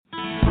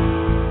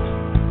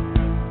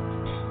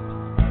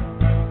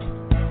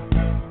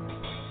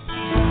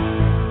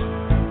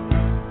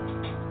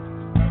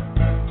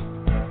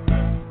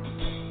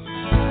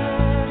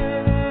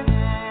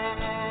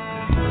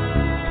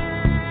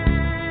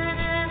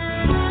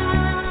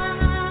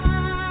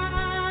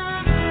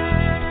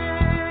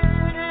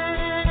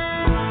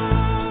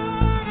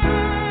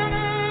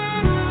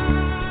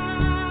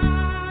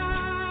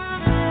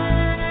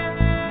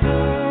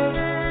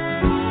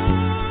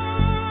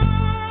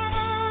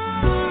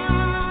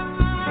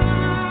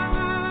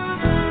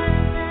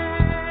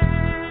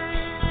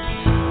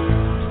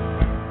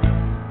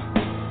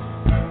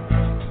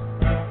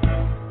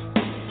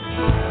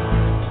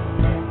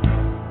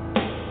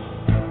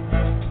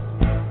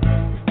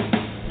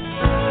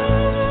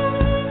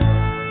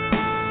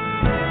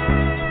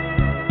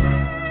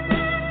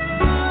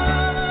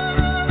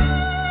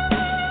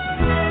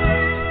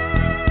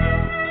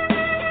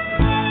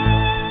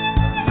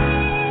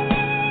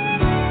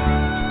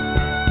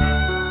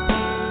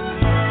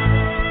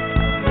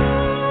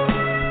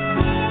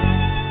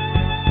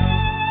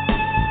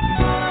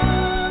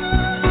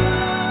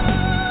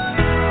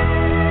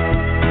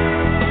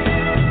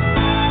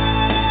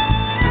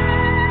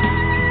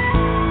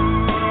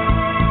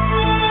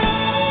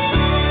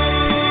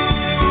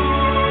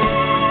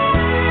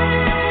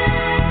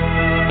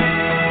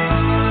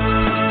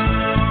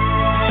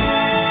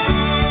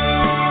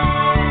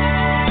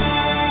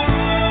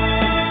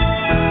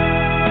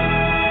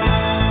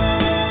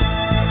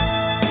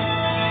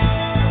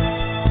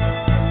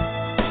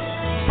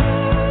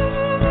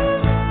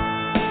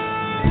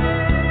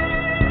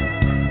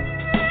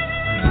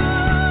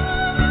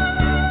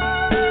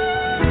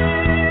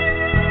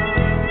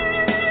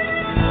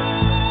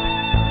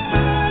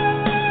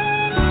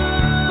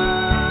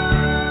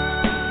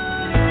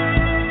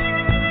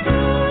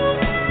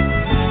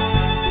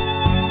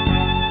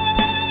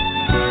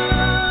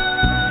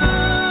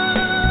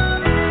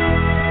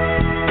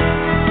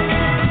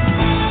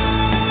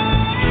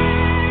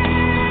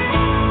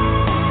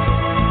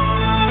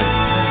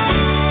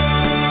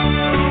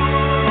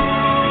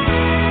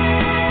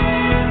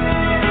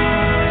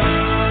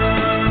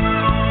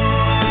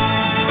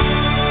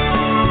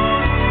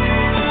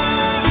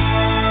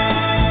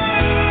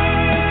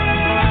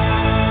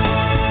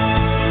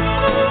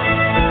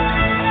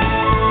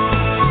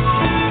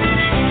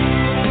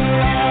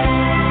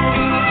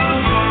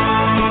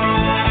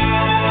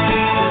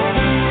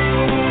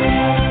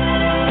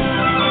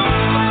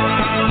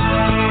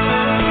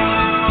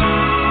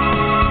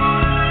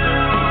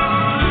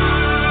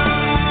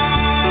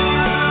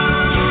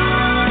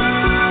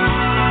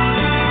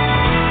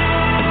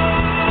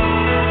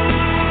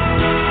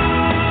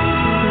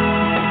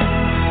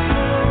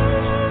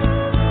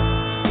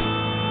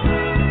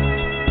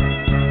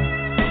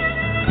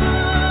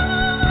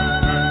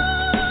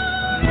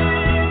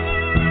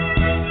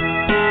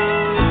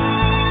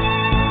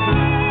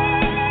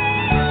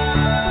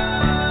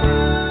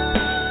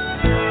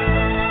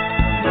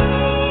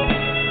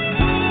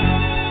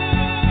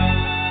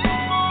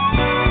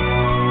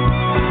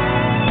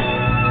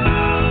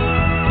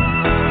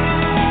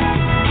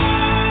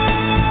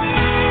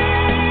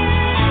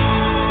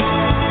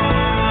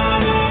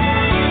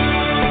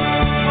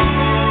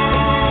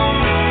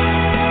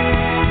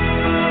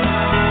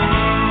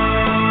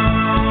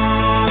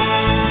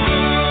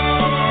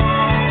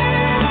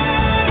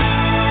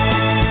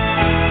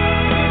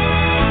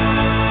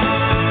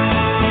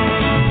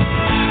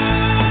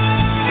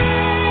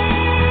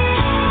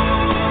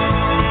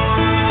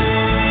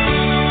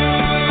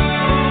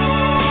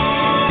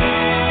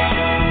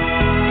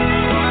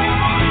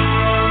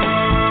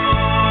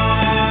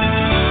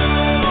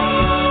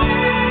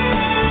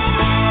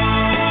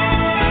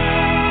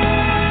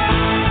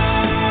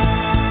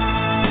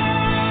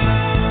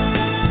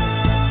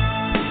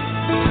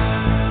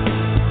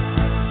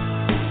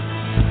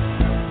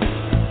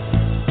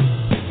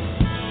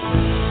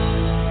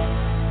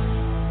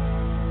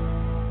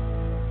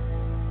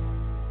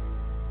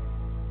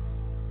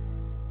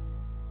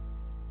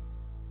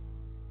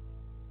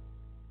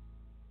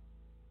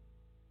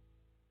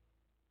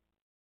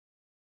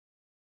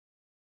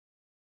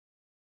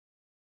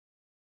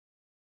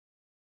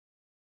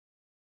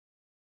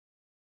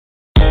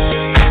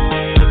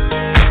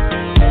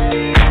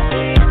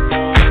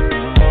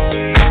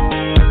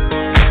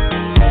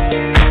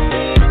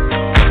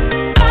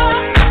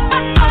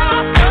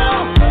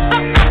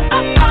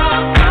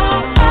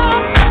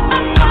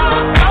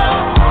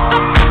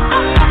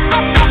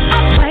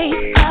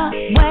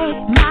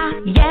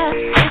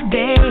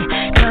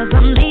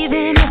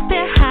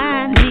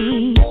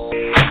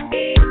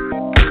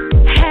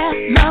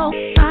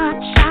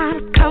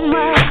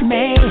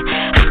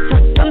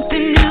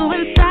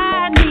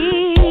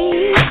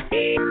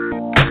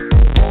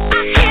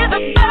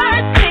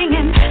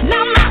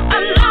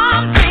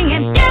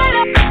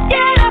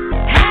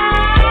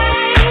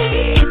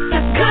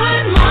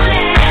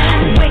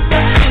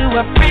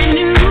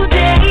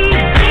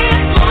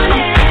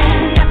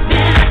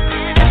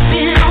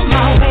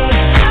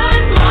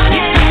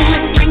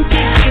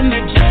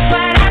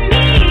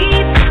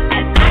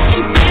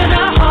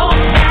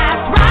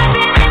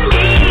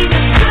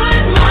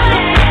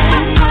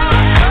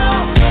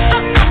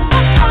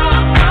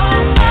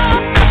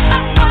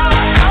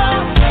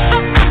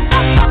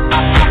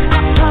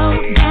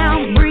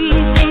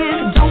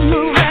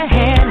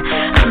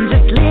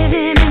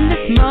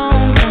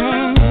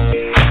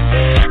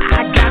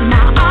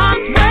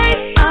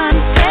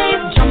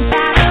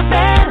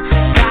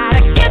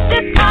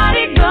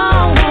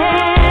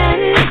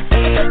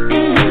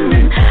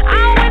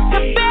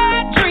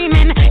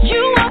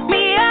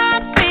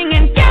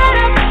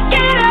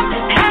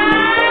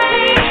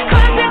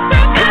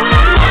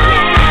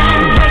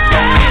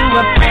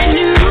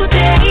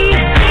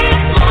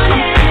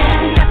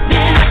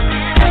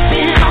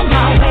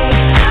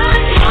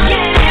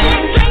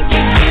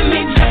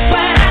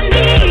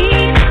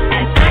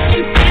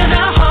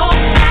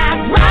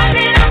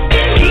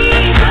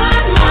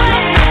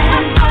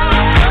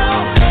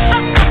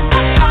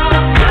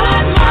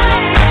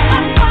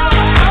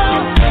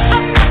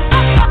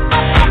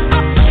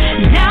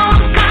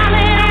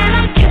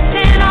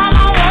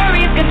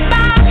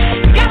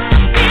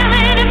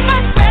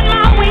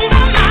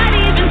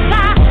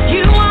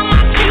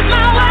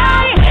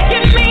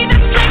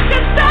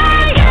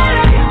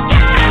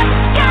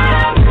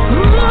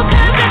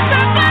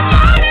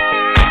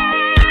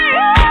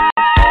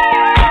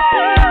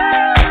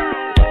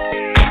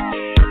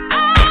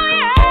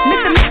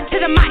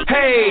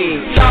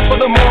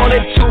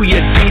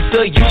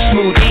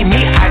need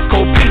me ice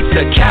cold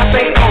pizza,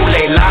 cafe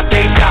ole,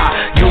 latte da.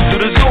 You do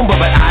the Zumba,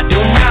 but I do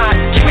not.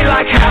 Give me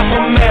like half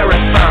a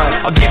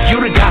marathon. I'll give you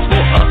the gospel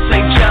of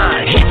St.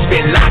 John. Hits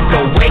been like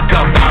a wake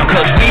up bomb,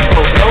 cause we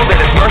both know that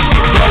his mercy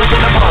flows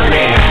in the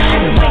morning.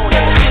 Wake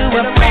up to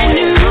a brand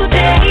new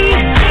day.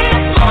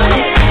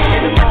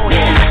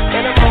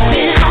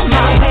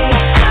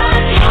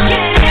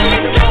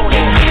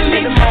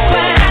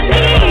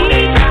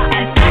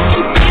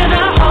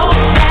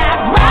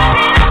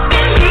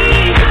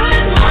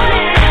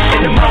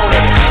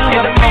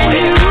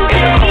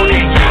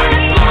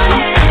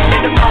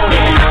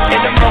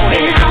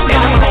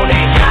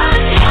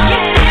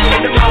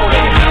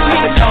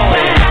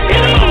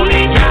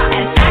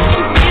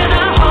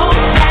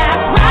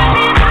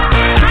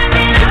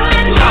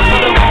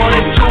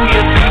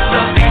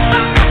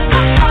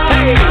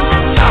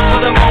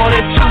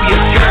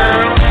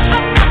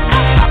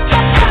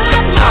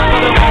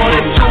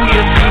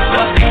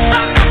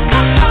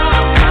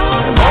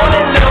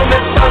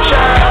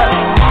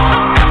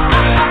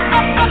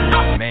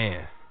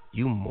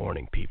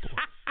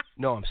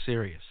 No, I'm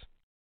serious.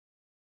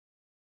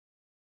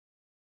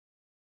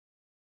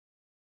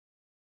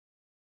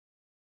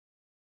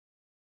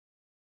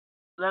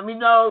 Let me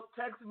know.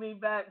 Text me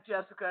back,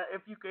 Jessica,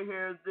 if you can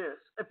hear this.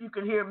 If you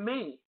can hear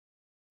me.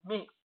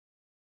 Me.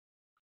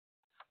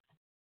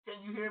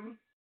 Can you hear me?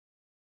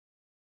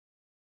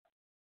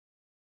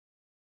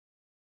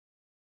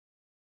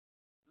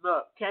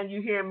 Look, can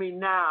you hear me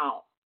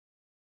now?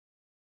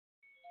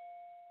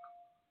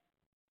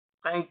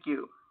 Thank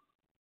you.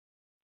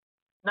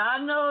 Now,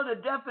 I know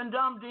the deaf and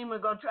dumb demon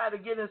going to try to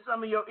get in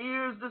some of your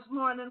ears this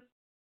morning.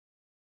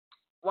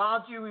 Why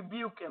don't you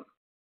rebuke him?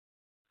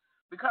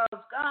 Because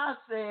God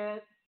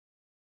said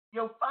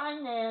your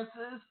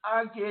finances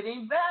are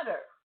getting better.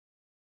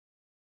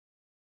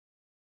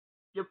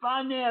 Your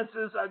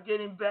finances are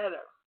getting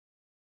better.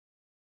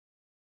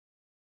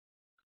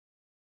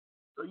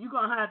 So you're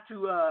going to have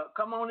to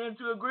come on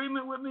into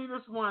agreement with me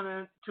this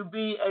morning to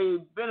be a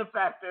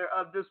benefactor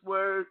of this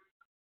word.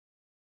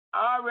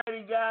 I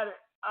already got it.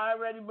 I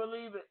already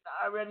believe it.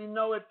 I already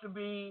know it to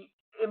be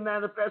in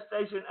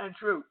manifestation and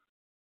truth.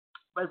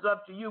 But it's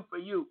up to you for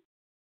you.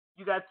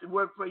 You got to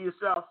work for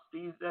yourself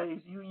these days.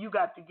 You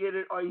got to get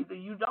it, or either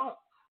you don't.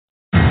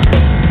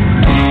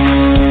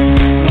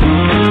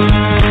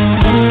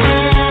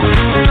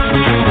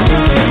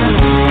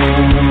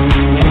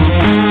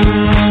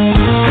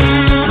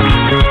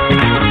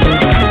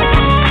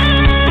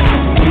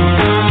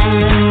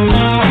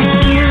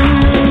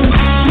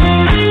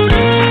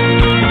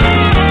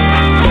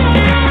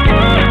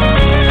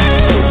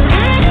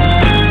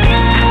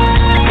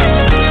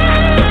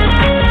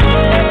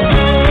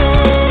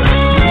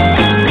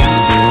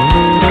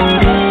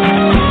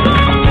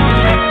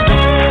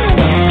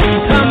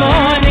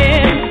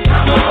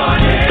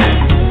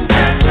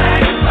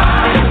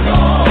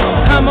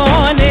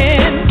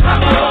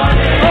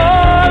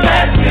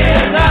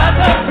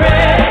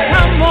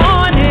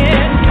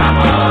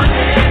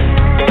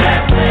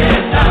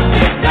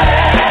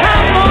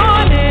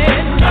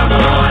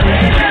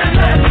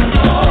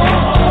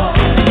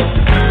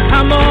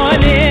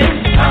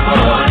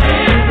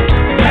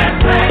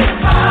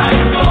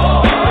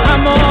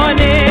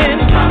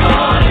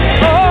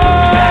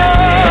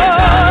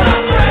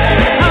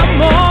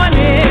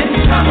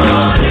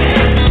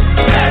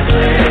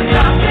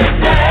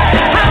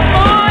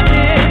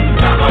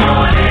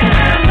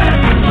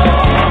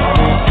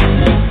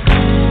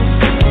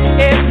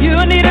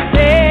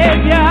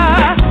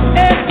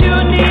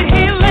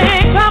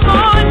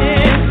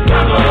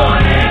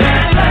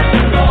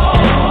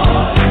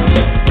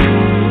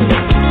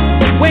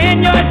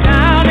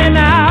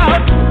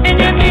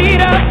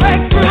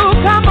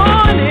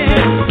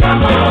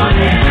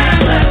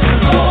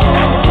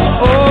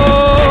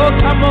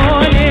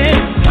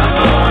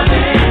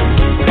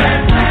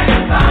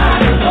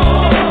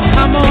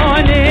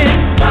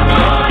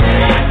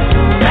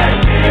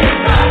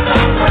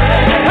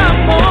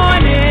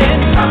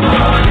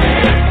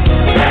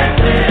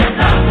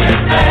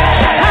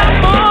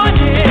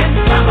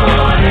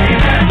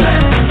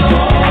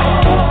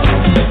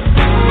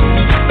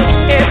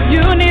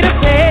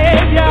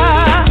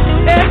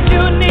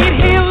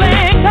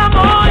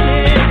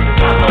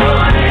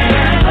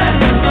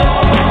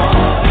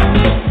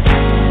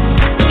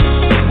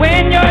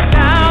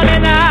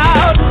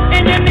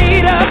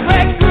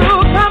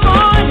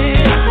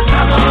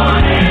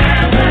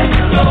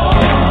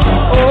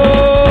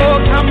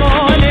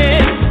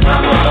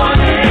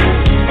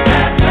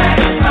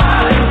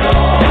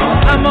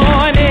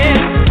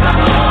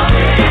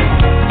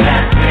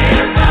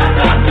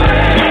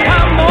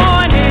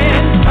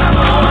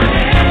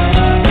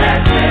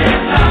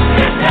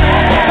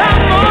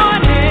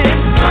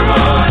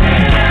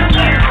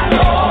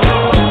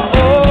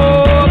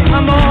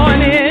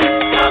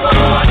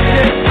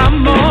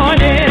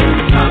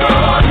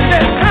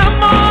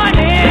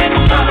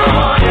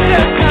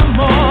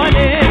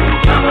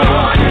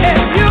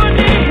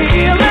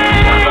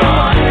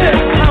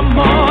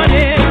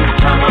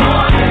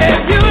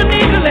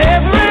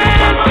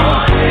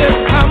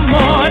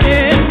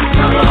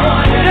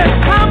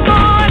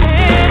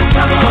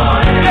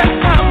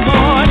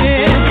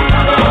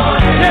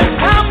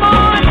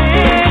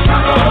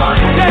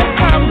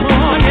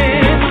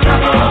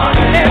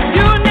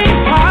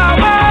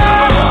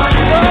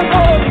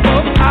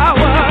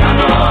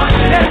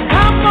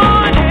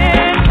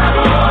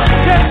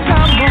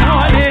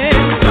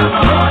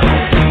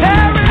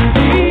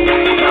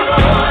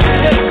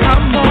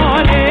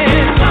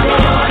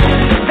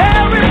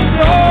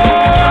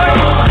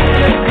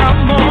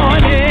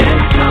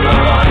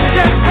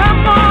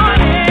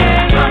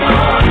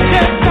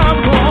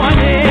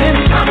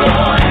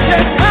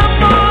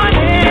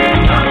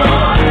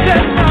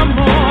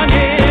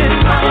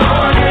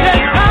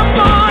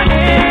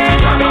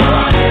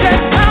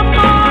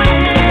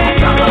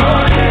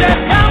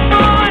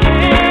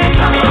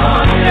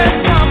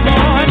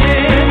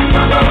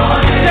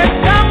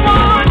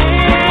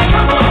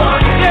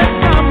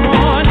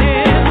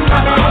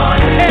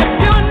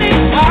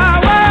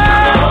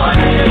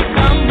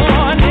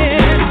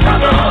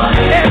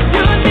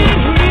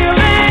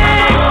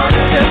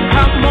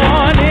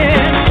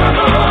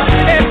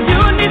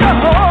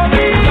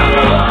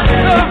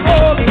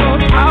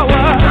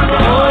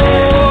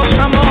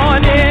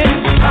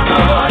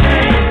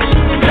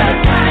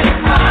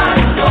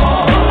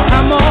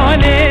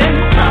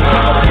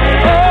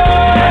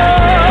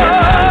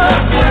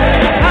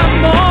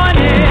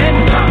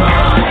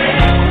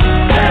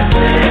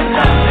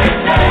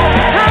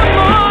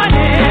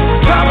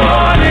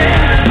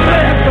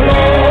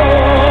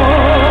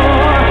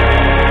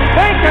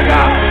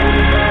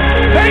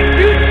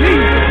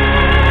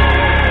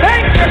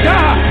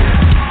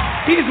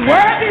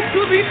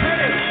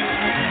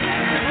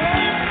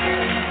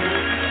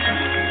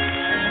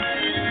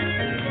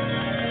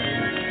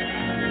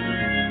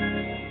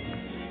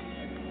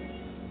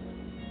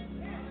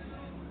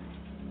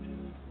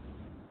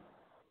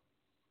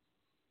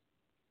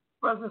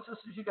 Brothers and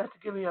sisters, you got to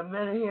give me a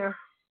minute here.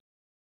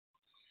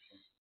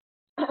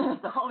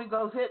 The Holy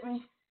Ghost hit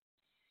me,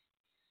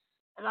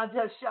 and I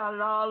just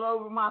shouted all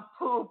over my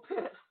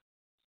pulpit,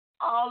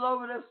 all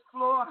over this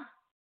floor.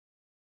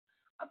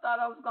 I thought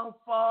I was going to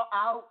fall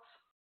out.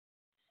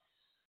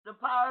 The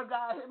power of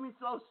God hit me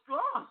so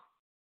strong.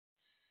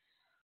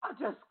 I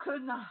just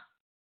could not.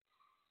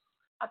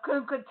 I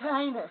couldn't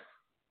contain it.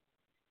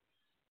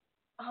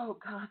 Oh,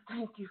 God,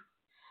 thank you.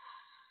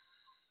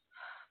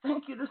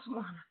 Thank you this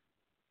morning.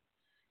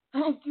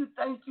 Thank you,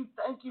 God.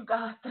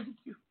 Thank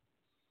you.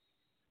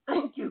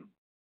 Thank you.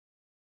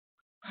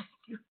 Thank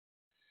you.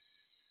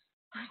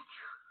 Thank you.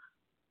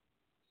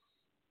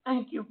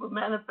 Thank you for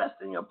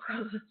manifesting your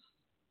presence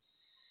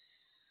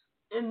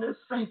in this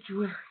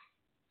sanctuary.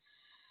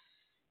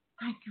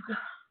 Thank you, God.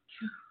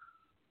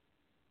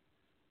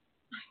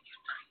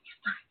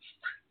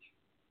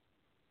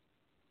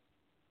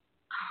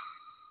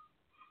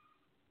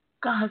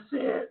 God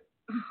said,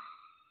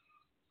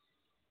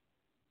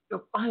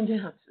 your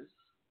finances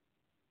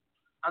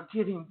are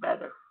getting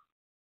better.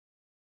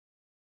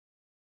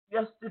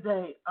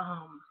 Yesterday,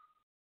 oh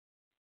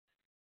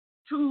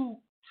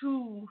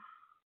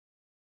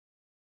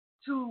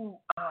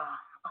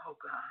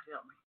God,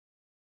 help me.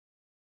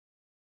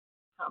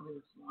 Help me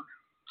this morning.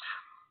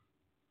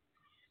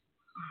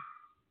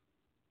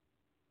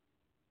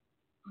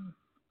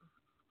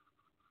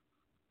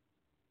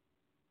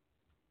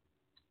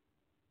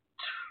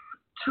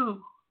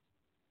 Two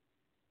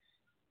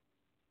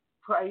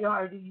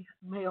priority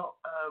mail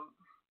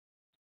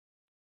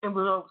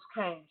envelopes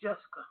came,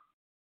 Jessica,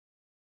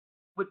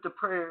 with the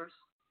prayers.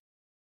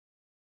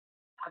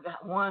 I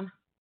got one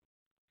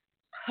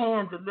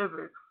hand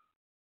delivered,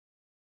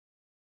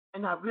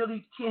 and I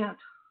really can't.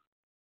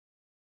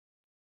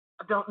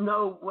 I don't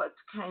know what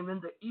came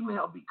in the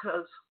email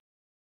because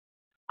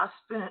I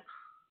spent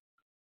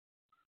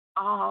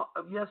all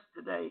of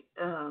yesterday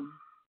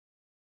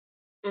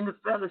in the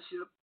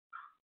fellowship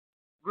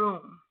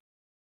room,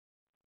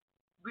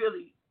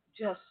 really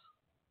just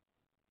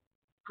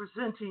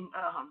presenting.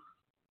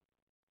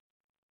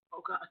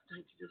 Oh God,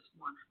 thank you this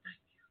morning. Thank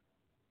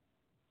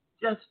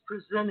you. Just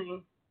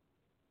presenting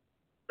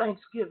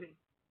Thanksgiving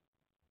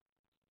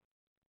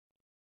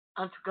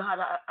unto God.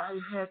 I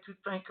had to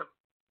thank Him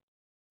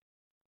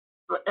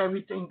for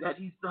everything that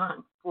He's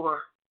done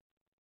for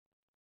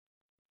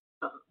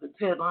the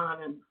Ted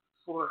line and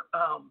for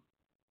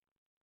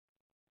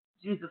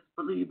Jesus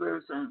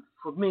Believers and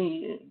for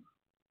me and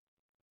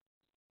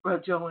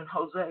Brother Joe and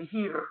Jose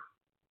here.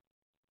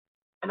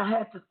 And I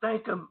had to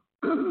thank Him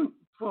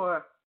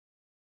for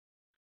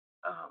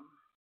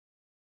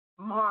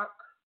Mark,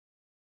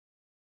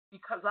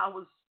 because I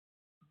was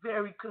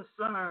very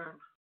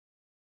concerned,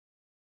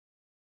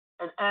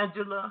 and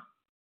Angela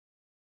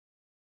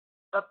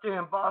up there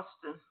in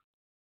Boston.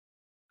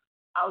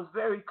 I was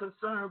very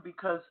concerned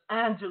because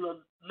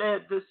Angela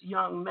led this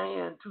young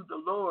man to the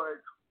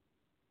Lord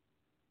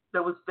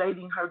that was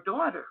dating her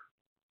daughter.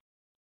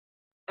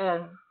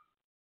 And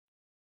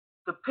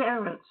the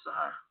parents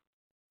are,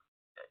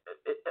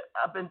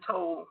 I've been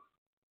told,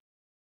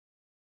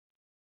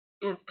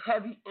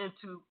 heavy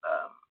into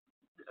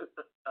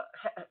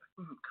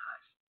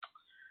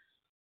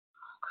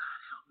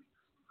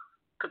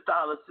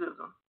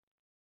Catholicism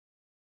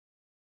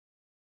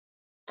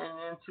and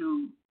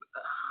into,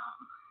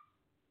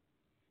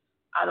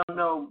 I don't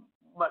know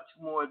much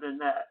more than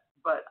that,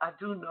 but I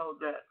do know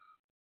that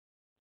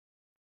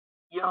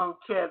young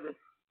Kevin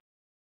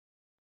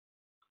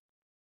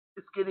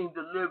is getting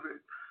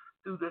delivered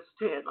through this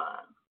Ted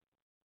line.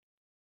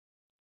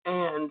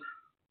 And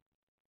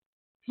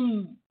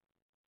he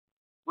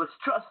was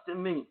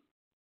trusting me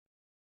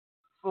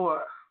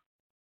for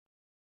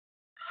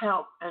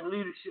help and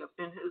leadership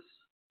in his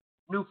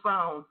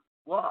newfound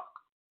walk.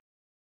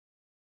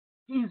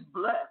 He's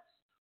blessed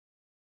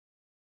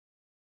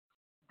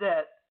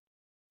that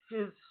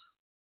his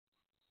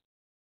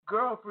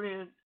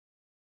girlfriend,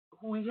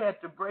 who he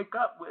had to break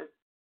up with,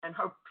 and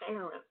her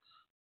parents,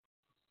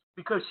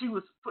 because she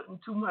was putting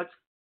too much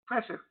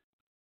pressure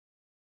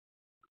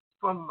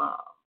from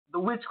the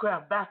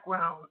witchcraft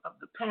background of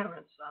the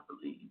parents, I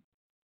believe.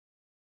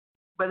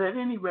 But at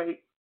any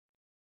rate,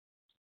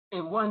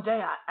 in one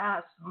day I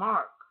asked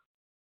Mark,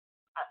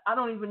 I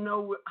don't even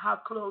know how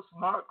close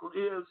Mark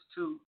is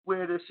to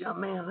where this young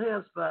man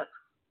lives, but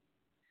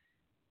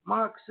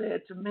Mark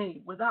said to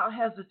me, without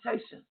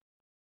hesitation,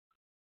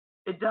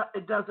 it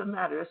doesn't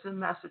matter, it's in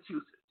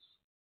Massachusetts.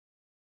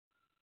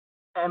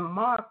 And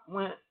Mark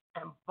went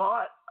and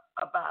bought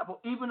a Bible,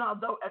 even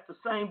although at the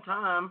same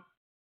time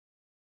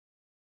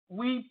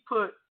we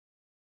put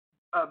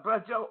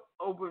Brother Joe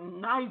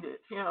overnighted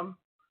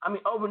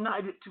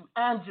to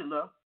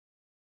Angela's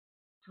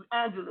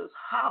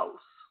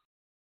house,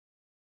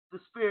 the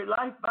Spirit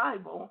Life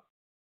Bible,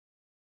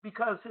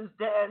 because his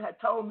dad had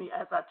told me,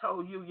 as I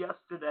told you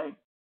yesterday,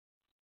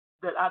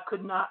 that I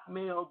could not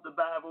mail the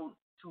Bible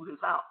to his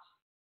house.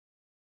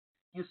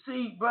 You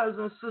see, brothers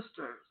and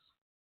sisters,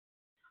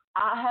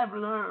 I have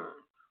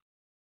learned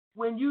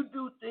when you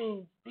do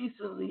things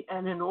decently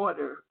and in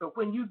order, but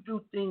when you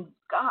do things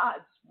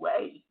God's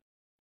way,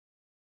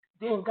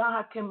 then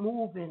God can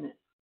move in it.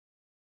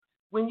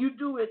 When you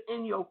do it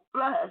in your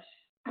flesh,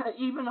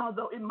 even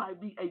although it might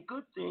be a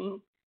good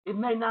thing, it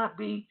may not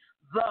be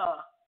the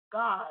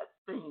God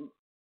thing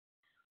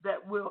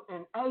that will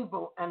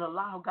enable and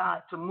allow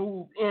God to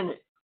move in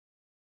it.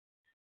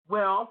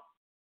 Well,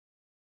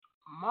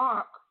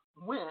 Mark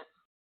went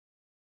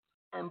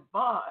and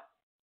bought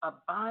a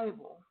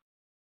Bible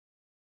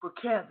for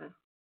Kevin,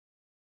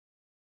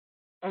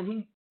 and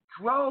he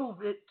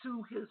drove it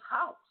to his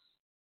house.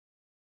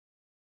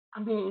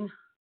 I mean,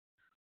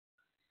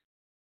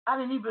 I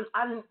didn't even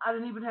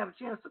have a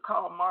chance to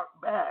call Mark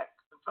back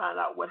and find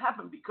out what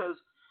happened, because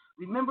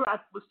remember I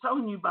was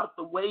telling you about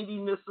the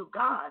weightiness of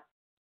God.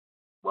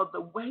 Well,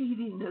 the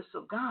weightiness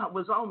of God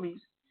was on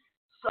me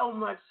so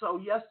much so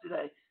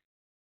yesterday.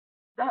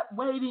 That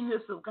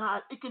weightiness of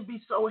God, it can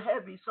be so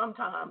heavy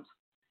sometimes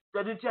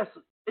that it just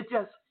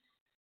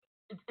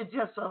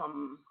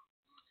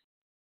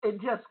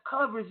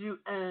covers you,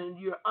 and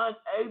you're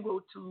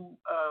unable to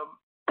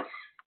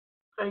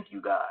thank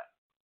you, God.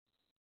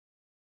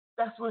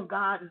 That's when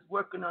God is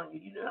working on you.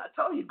 You know, I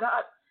told you,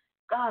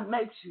 God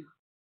makes you,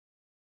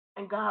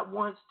 and God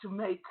wants to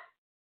make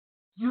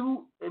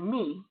you and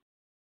me.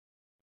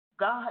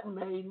 God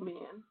made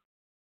men,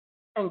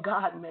 and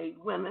God made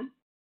women.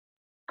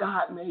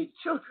 God made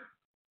children.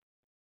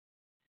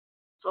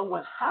 So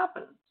what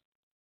happens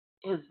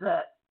is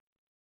that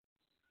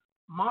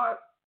Mark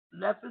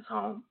left his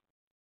home,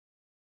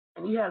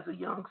 and he has a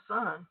young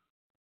son.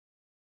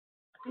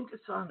 I think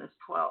his son is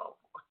 12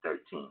 or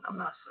 13. I'm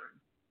not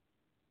certain.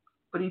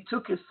 But he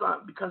took his son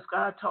because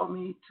God told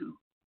me to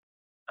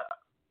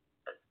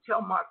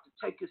tell Mark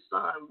to take his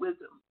son with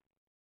him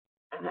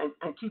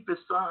and keep his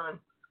son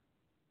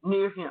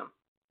near him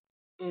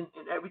in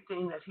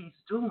everything that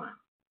he's doing.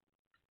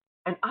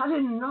 And I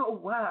didn't know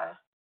why,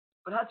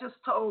 but I just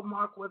told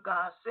Mark what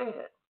God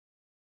said.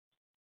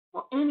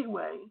 Well,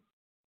 anyway,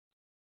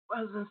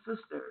 brothers and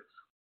sisters,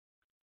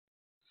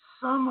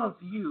 some of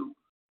you,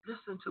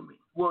 listen to me,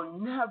 will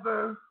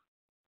never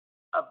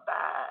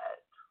abide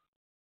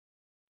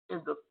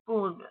in the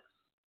fullness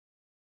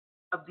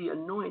of the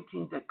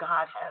anointing that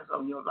God has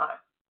on your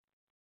life.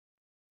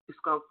 It's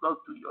going to flow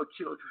through your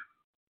children.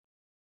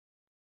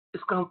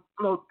 It's going to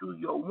flow through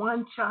your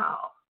one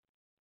child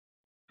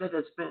that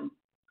has been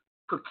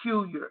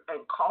peculiar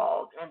and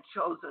called and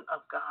chosen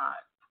of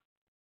God.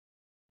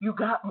 You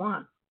got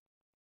one.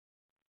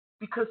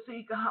 Because,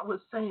 see, God was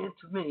saying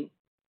to me,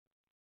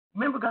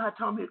 remember God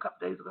told me a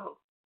couple days ago,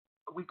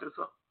 a week or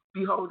so,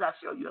 behold, I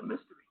show you a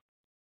mystery.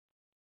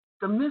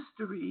 The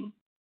mystery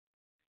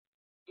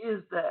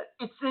is that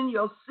it's in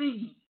your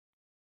seed.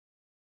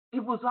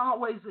 It was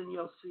always in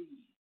your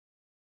seed.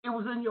 It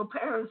was in your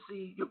parents'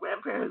 seed, your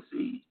grandparents'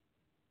 seed.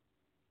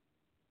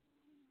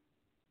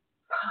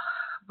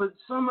 But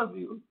some of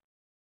you,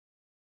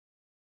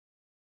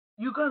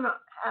 you're going to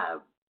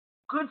have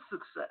good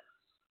success,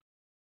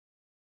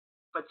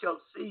 but your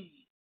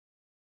seed,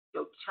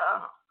 your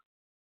child,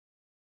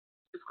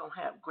 is going to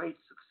have great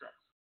success.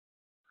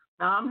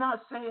 Now, I'm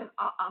not saying,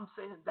 I'm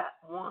saying that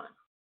one.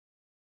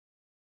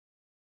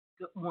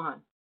 The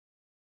one.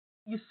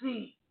 You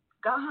see,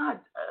 God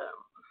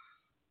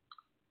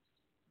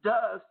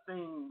does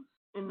things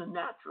in the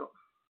natural.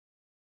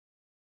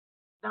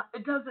 Now,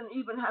 it doesn't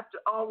even have to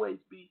always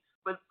be,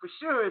 but for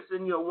sure it's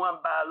in your one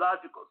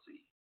biological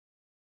seed.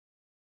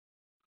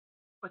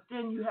 But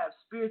then you have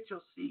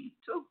spiritual seed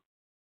too.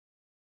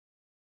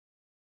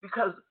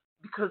 Because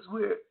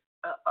we're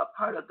a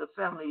part of the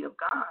family of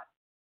God.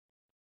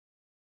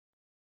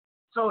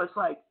 So it's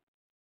like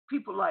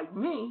people like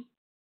me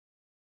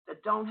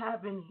that don't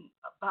have any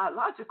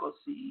biological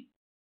seed.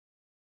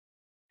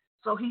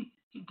 So he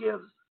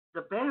gives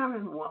the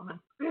barren woman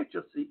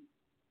spiritual seed.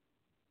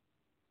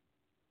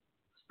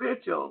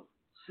 Spiritual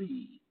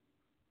seed.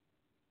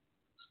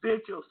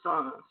 Spiritual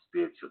sons,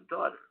 spiritual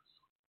daughters.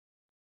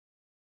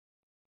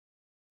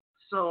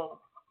 So,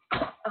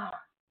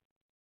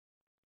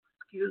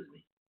 excuse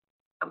me,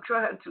 I'm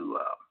trying to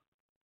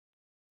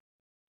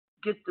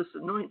get this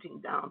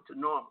anointing down to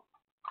normal.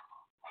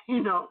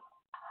 You know,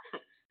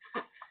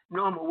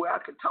 normal where I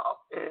could talk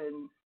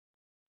and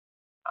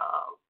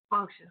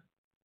function.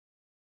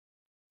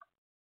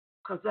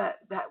 Because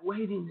that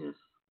weightiness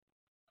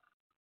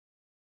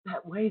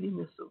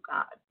of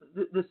God,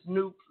 this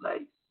new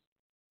place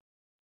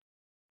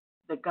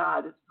that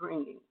God is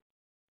bringing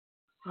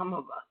some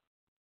of us,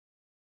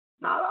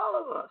 not all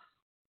of us.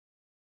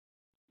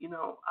 You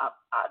know,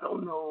 I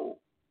don't know.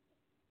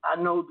 I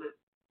know that,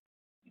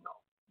 you know,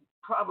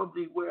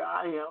 probably where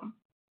I am,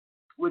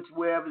 which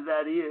wherever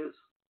that is,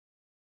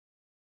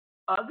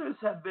 others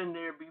have been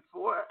there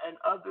before, and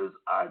others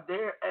are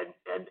there, and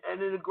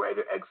in a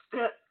greater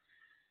extent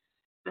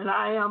than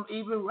I am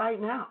even right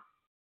now.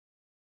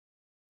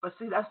 But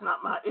see, that's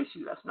not my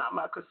issue. That's not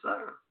my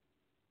concern.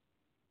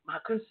 My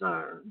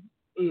concern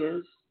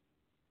is,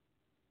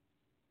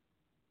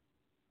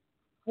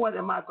 what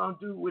am I going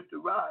to do with the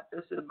rod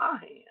that's in my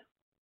hand?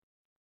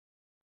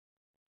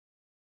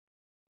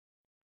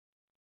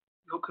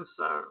 your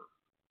concern.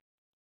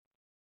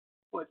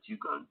 What you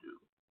gonna do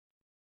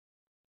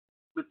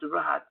with the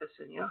rod that's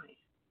in your hand?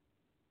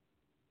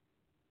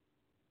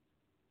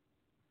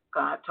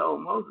 God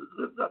told Moses,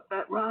 lift up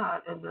that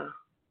rod and the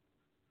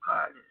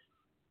parted.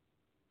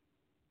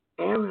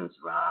 Aaron's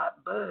rod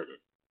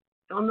budded.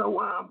 Don't know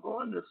why I'm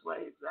going this way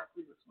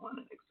exactly this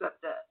morning,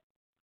 except that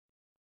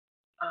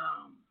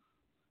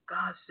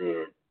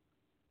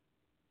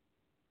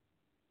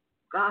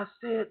God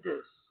said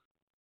this,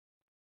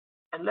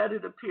 and let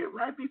it appear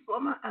right before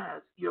my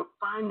eyes. Your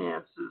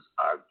finances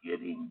are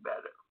getting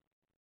better.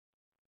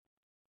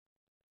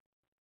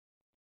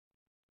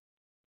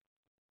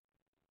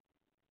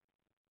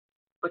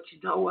 But you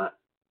know what,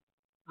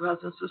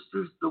 brothers and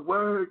sisters, the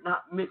word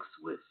not mixed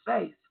with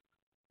faith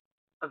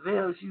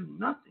avails you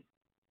nothing.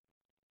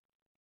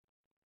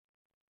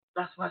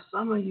 That's why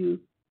some of you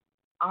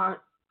aren't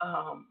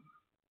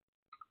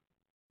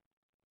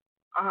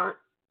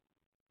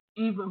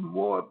even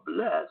more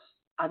blessed.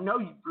 I know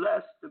you're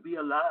blessed to be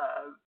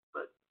alive,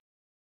 but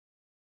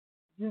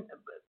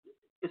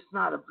it's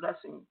not a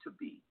blessing to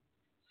be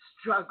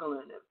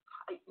struggling and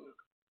fighting.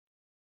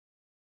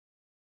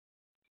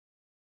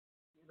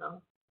 You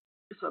know,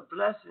 it's a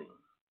blessing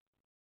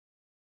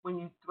when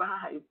you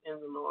thrive in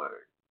the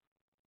Lord.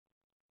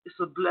 It's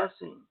a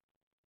blessing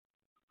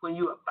when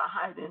you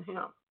abide in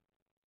Him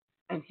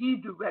and He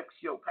directs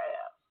your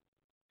path.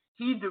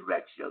 He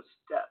directs your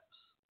steps.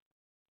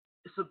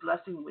 It's a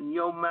blessing when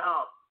your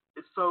mouth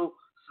is so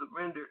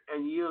surrendered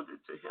and yielded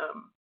to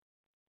Him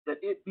that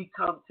it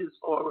becomes His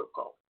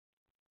oracle.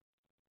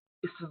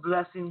 It's a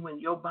blessing when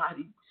your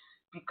body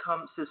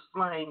becomes His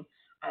flame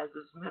as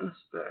His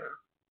minister.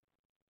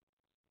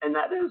 And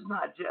that is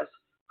not just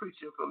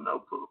preaching from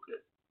no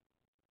pulpit.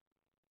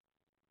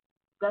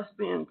 That's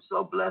being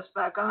so blessed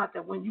by God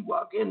that when you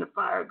walk in, the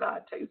fire of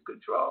God takes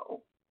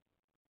control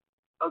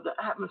of the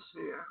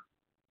atmosphere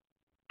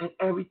and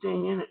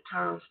everything in it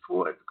turns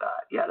towards God.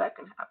 Yeah, that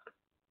can happen.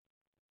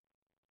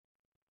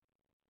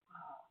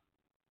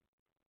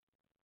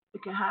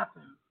 It can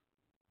happen.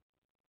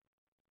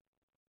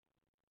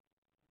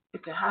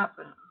 It can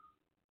happen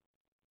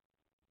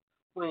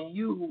when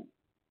you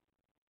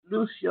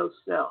loose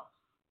yourself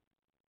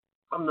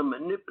from the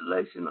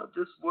manipulation of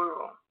this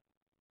world.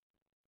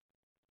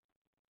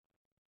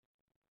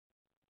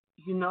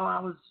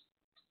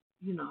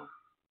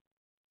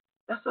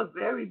 That's a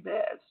very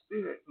bad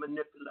spirit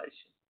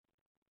manipulation.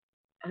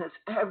 And it's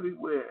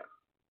everywhere.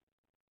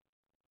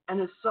 And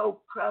it's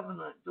so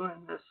prevalent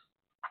during this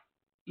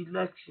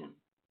election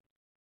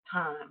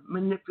time.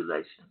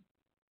 Manipulation.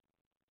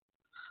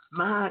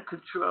 Mind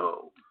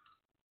control.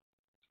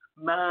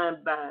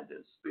 Mind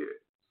binding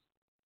spirits.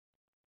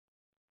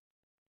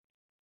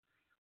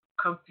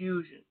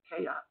 Confusion.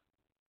 Chaos.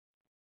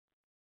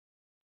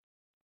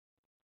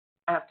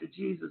 After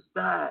Jesus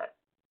died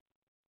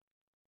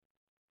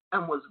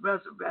and was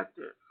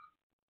resurrected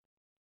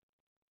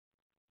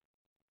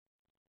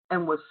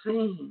and was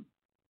seen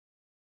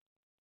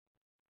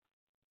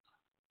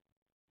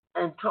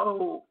and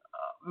told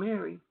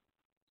Mary,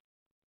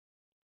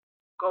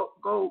 go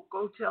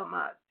tell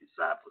my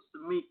disciples to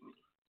meet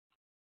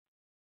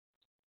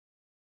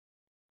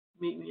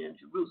me in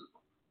Jerusalem.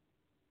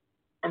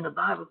 And the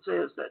Bible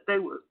says that they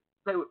were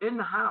in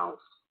the house,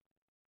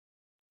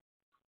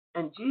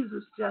 and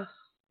Jesus just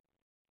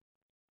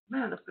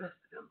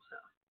manifested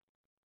Himself.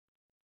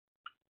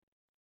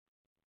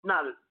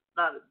 Not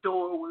a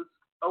door was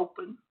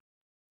open,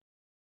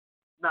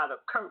 not a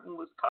curtain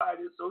was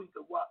parted so He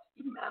could walk.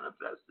 He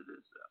manifested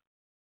Himself.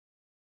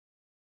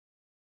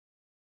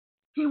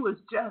 He was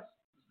just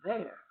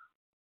there,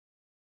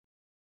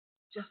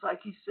 just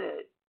like He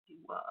said He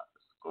was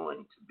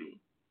going to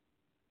be.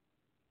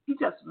 He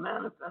just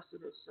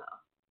manifested Himself.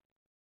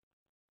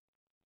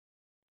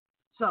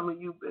 Some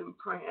of you have been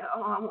praying,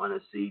 oh, I want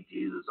to see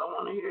Jesus, I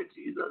want to hear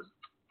Jesus.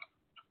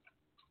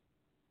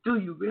 Do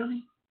you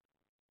really?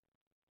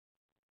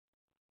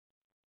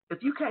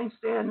 If you can't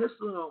stand this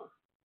little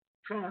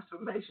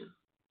transformation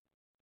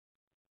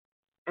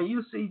and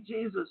you see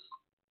Jesus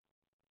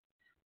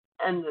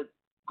and the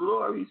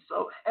glory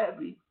so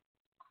heavy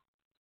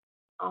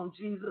on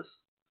Jesus,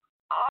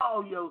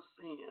 all your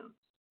sins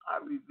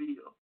are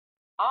revealed.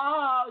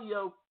 All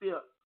your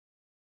filth,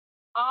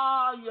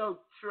 all your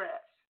trash,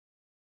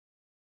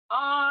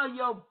 all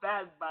your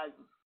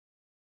backbiting,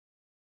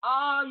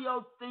 all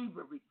your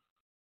thievery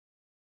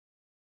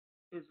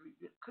is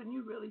revealed. Can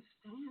you really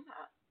stand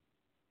that?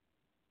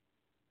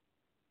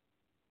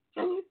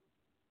 Can you?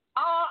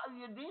 All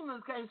your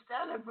demons can't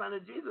stand in front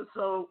of Jesus,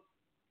 so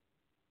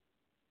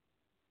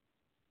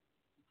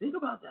think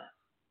about that.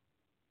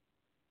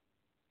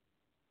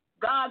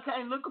 God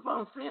can't look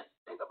upon sin.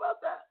 Think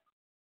about that.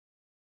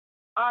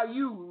 Are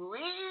you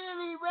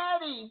really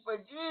ready for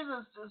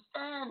Jesus to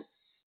stand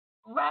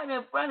right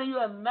in front of you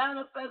and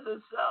manifest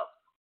Himself?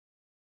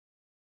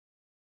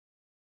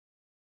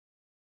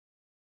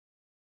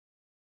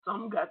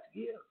 Some got to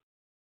give.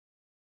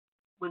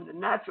 When the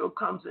natural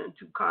comes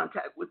into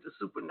contact with the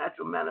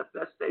supernatural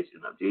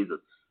manifestation of Jesus,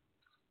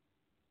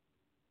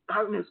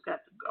 darkness got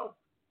to go.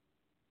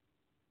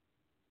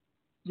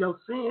 Your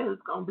sin is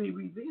going to be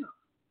revealed.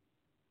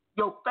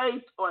 Your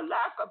faith or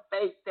lack of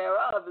faith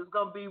thereof is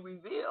going to be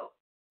revealed.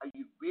 Are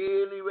you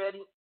really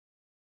ready?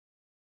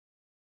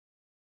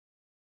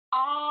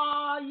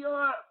 All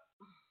your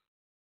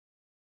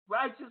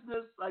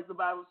righteousness, like the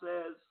Bible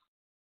says,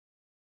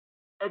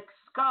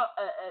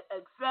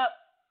 except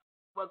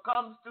what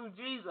comes through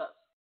Jesus.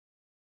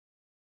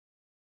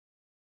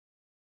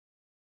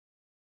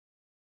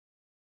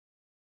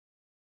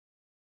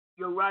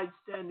 Your right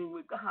standing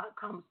with God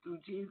comes through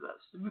Jesus.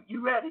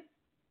 You ready?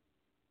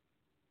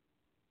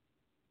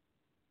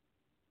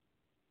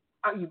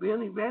 Are you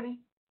really ready?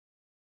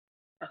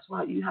 That's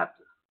why you have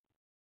to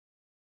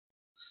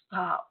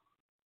stop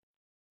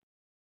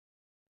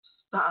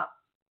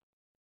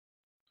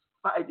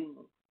fighting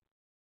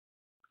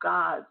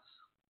God's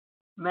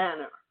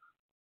manner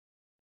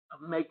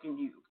of making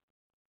you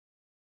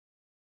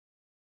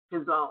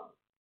his own.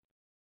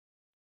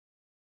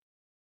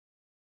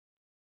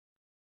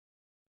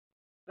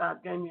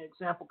 God gave me an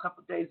example a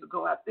couple of days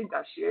ago. I think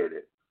I shared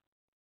it.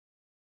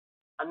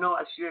 I know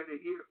I shared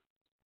it here.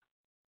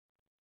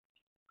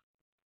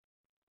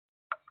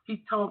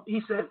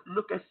 He said,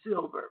 look at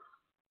silver.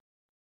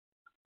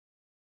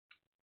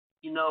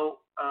 You know,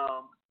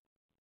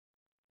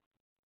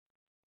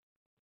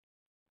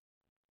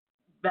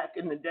 back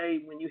in the day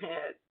when you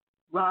had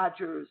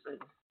Rogers and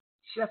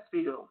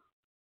Sheffield,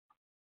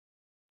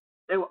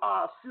 they were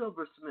all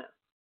silversmiths.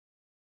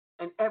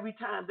 And every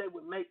time they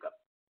would make a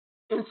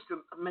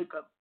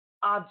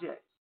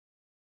object,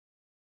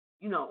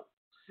 you know,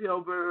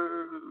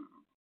 silver,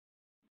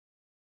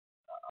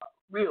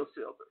 real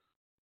silver,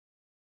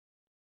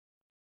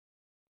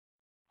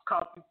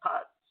 coffee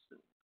pots and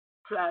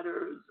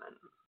platters and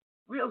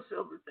real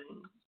silver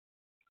things.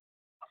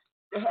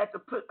 They had to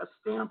put a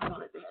stamp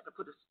on it. They had to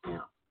put a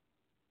stamp.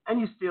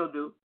 And you still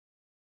do.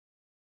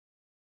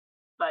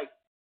 Like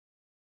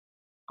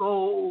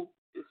gold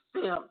is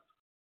stamped.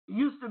 It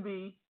used to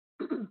be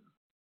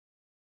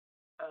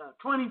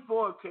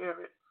 24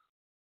 karat.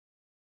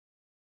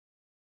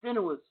 Then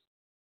it was,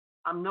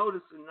 I'm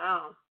noticing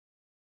now,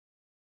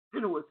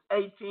 then it was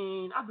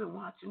 18. I've been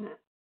watching it.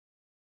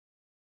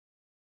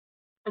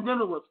 And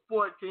then it was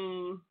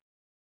 14.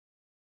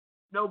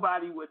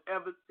 Nobody would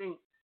ever think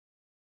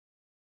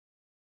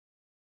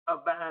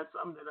of buying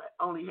something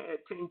that only had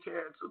 10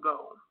 carats of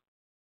gold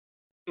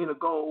in a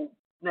gold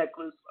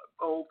necklace, a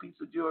gold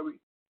piece of jewelry.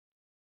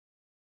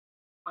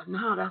 But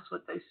now that's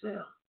what they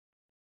sell.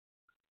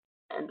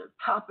 And to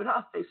top it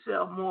off, they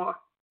sell more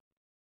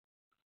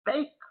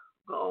fake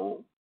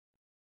gold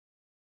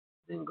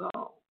than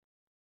gold.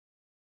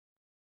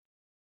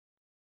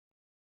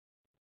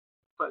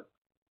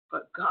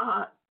 But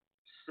God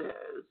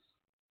says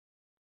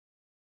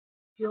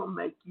he'll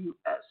make you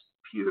as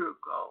pure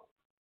gold.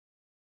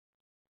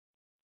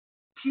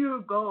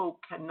 Pure gold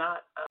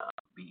cannot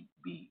be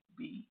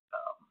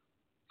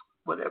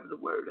whatever the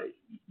word they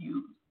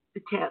use.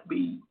 It can't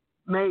be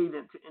made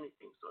into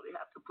anything, so they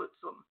have to put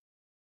some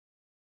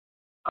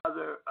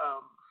other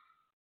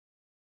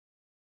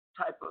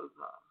type of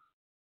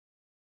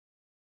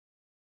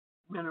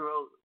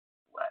mineral,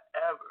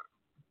 whatever.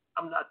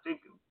 I'm not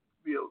thinking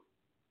real.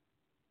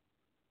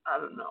 I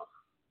don't know.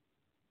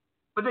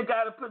 But they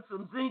got to put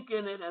some zinc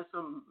in it and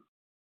some,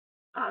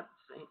 not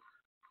zinc.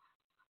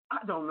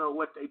 I don't know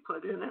what they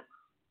put in it.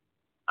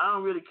 I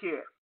don't really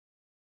care.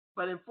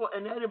 But in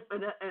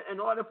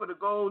order for the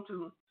gold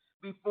to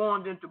be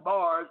formed into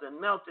bars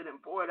and melted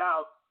and poured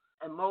out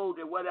and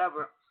molded,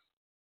 whatever,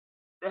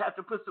 they have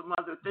to put some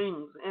other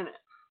things in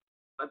it.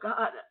 But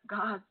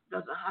God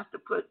doesn't have to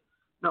put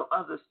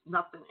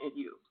nothing in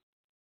you.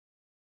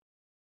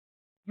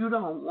 You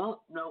don't want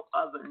no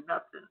other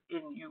nothing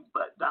in you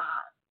but God.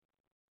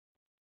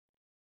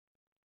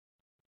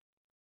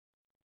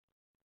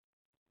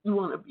 You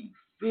want to be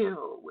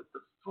filled with the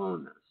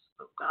fullness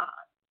of God.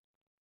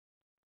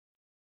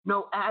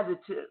 No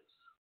additives.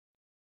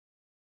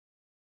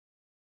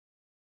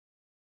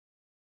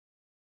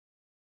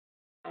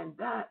 And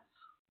that's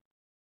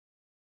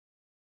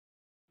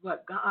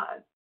what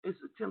God is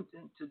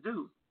attempting to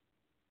do.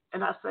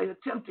 And I say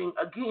attempting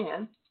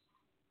again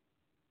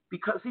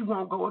because he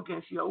won't go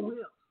against your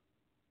will.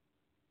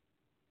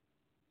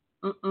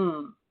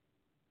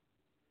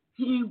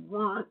 He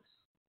wants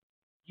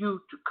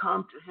you to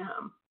come to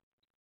him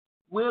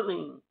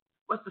willing.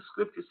 What's the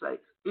scripture say?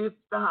 If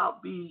thou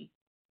be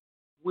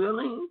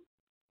willing,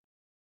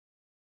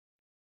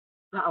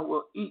 thou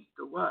will eat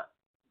the what?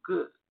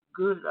 Good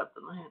of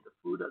the land, the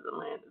food of the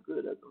land, the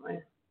good of the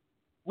land.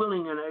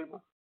 Willing and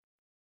able.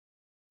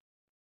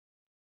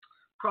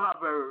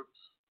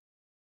 Proverbs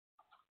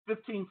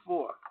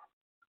 15:4.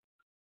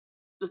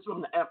 This is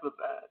from the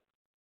Amplified.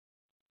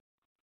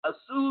 A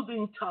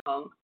soothing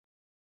tongue,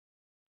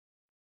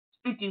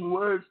 speaking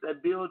words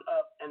that build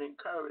up and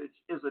encourage,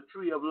 is a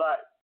tree of life.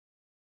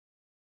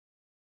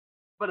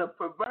 But a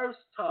perverse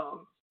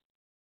tongue,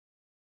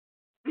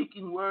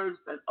 speaking words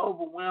that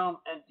overwhelm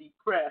and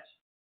depress,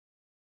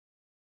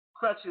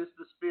 crushes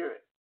the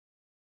spirit.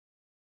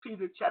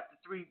 Peter chapter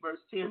 3, verse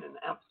 10 in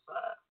the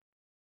Amplified.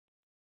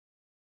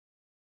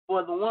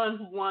 For the one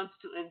who wants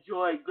to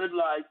enjoy good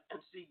life and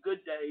see good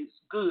days,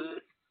 good,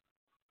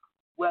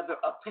 whether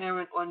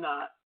apparent or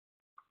not,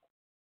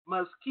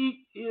 must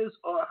keep his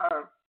or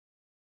her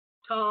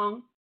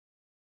tongue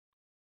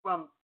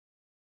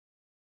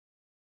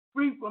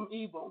free from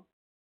evil,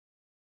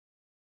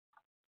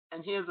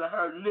 and his or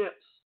her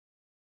lips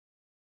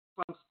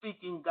from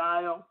speaking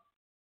guile,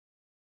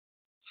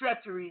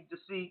 treachery,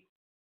 deceit.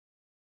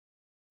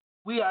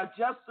 We are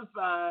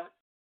justified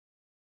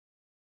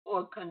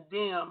or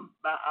condemned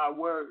by our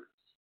words.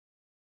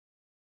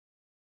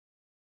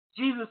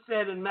 Jesus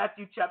said in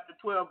Matthew chapter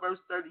 12, verse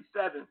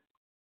 37,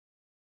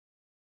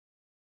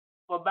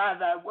 for by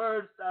thy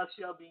words thou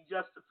shalt be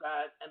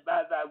justified, and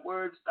by thy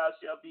words thou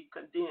shalt be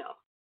condemned.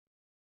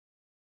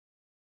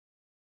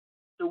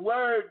 The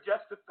word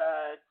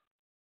justified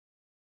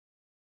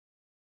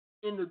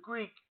in the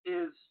Greek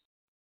is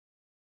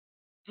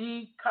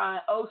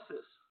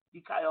dikaiosis.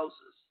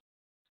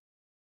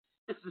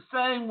 It's the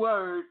same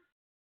word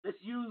that's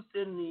used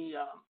in the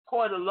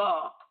court of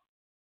law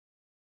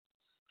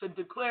to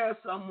declare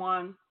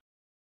someone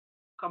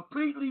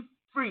completely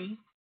free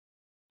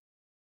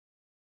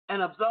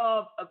and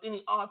absolved of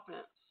any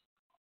offense.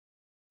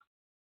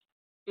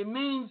 It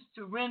means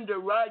to render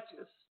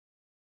righteous,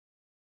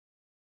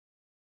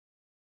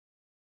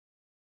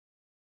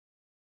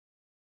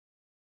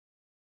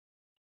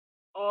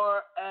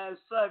 or as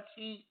such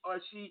he or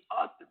she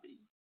ought to be.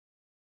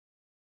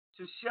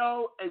 To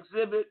show,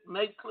 exhibit,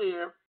 make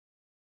clear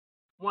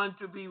one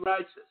to be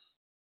righteous,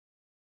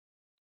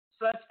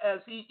 such as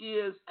he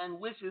is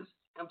and wishes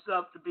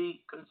himself to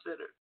be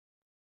considered.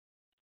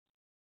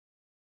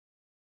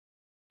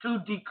 To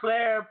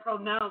declare,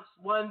 pronounce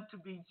one to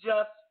be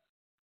just,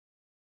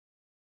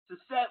 to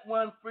set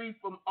one free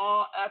from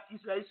all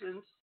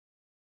accusations,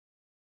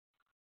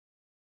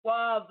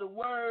 while the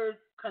word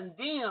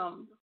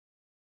condemned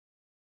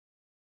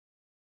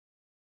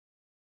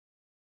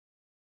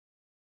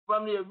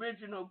from the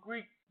original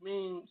Greek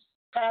means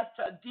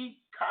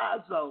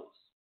katadikazos.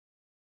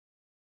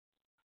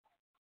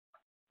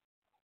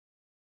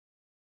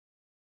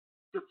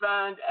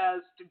 Defined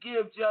as to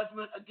give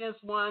judgment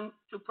against one,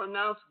 to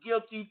pronounce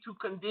guilty, to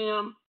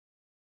condemn,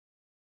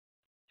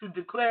 to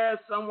declare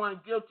someone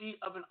guilty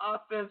of an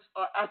offense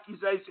or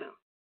accusation.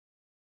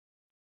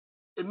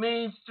 It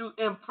means to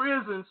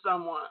imprison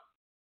someone.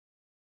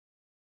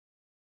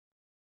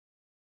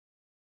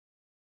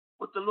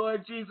 What the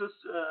Lord Jesus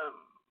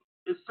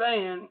is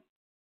saying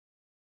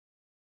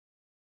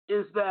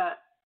is that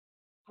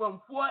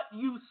from what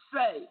you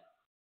say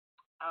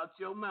out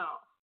your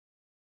mouth,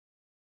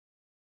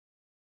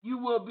 you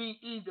will be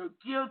either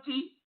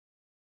guilty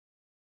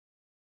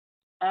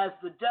as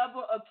the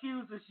devil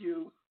accuses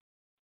you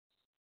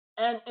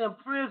and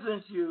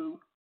imprisons you,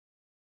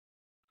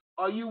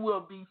 or you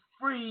will be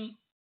free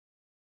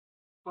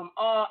from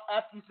all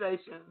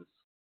accusations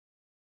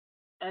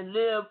and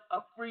live a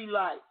free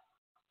life.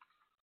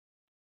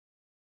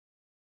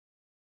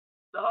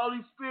 The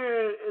Holy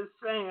Spirit is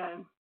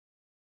saying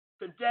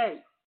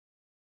today,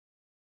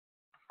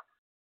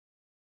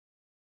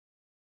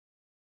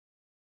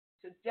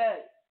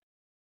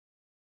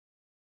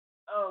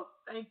 oh,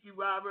 thank you,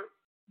 Robert.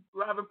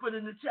 Robert put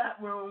in the chat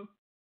room,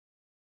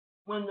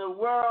 when the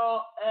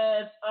world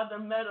adds other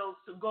metals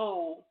to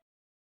gold,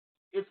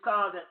 it's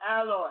called an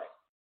alloy.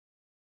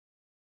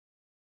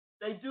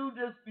 They do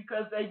this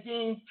because they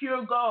deem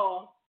pure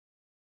gold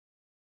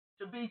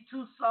to be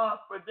too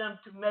soft for them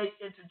to make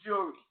into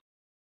jewelry.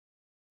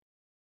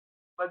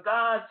 But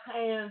God's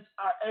hands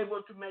are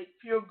able to make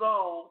pure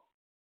gold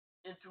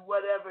into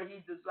whatever he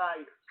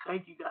desires.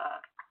 Thank you, God.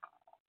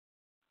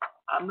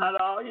 I'm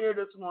not all here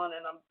this morning.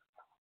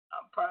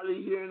 I'm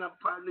partly here and I'm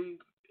partly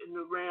in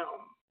the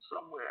realm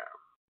somewhere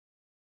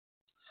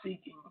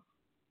seeking.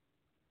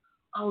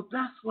 Oh,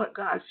 that's what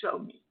God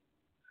showed me.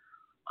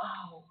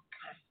 Oh,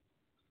 okay.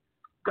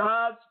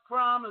 God's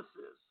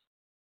promises.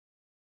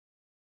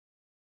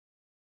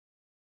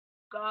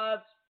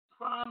 God's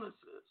promises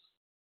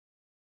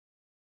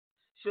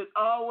should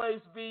always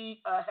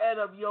be ahead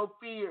of your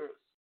fears.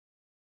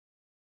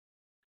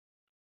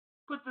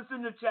 Put this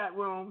in the chat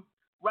room.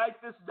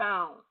 Write this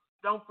down.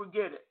 Don't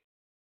forget it.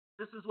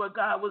 This is what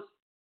God was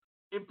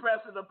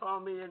impressing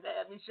upon me and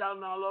had me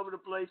shouting all over the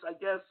place, I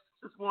guess,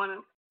 this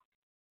morning.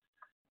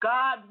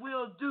 God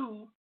will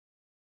do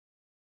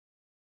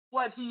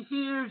what he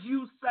hears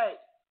you say.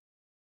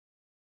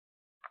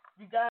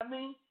 You got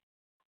me?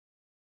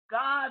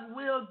 God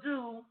will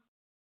do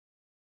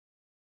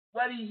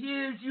what he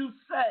hears you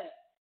say.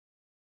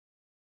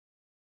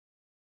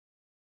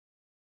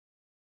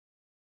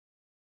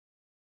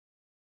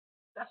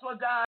 That's what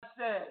God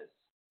says.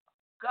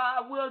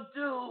 God will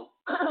do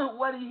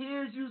what he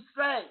hears you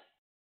say.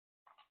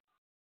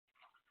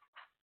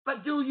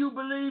 But do you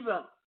believe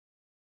him?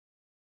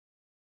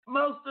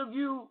 Most of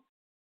you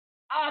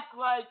act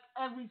like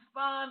and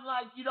respond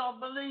like you don't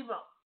believe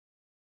him.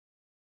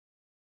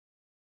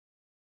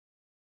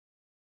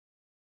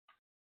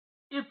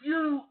 If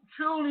you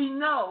truly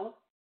know,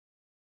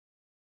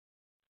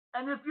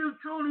 and if you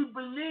truly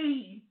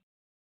believe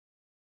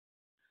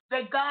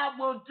that God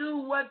will do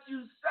what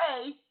you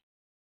say,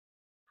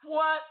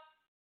 what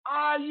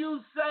are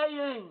you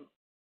saying?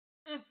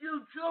 If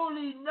you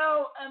truly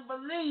know and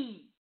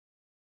believe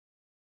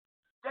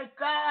that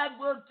God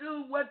will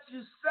do what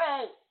you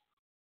say,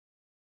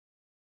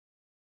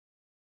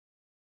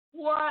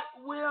 what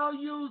will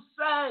you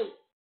say?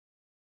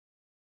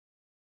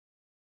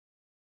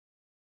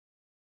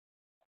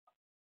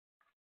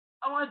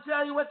 I want to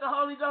tell you what the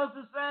Holy Ghost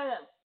is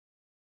saying.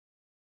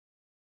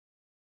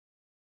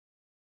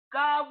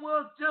 God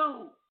will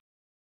do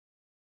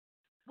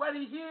what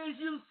he hears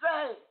you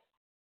say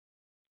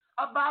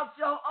about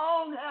your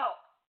own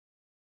health.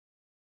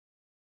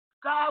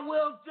 God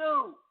will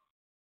do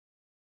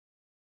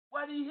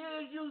what he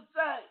hears you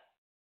say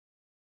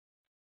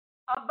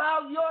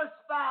about your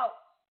spouse.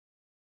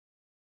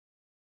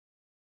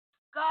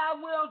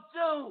 God will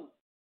do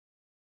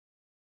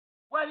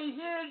what he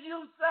hears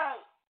you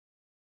say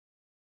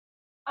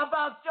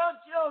about your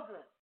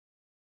children.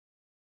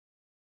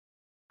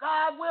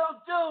 God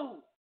will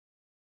do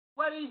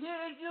what he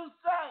hears you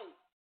say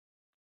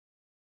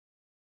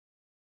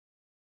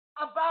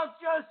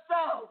about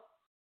yourself.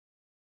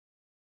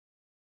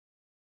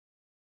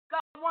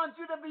 God wants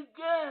you to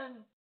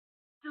begin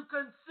to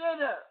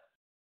consider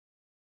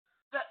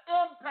the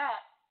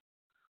impact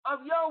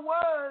of your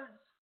words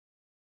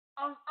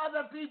on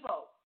other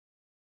people.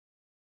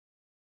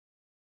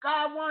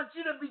 God wants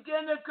you to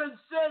begin to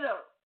consider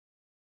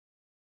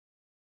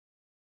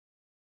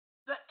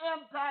the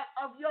impact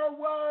of your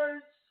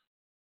words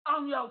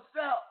on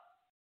yourself.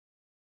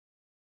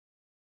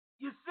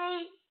 You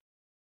see,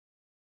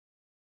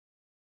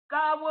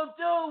 God will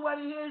do what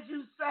he hears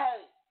you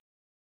say.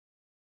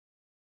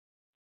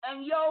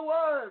 And your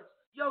words,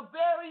 your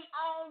very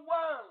own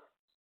words,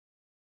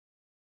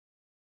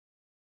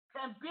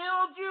 can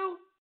build you,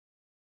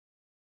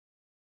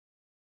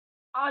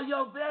 or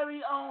your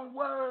very own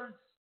words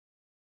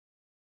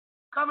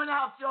coming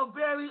out your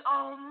very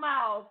own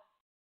mouth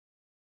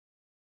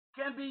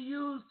can be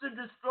used to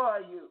destroy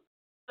you.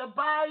 The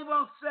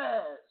Bible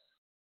says,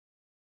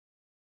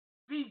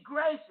 be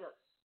gracious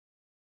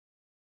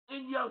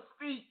in your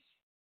speech.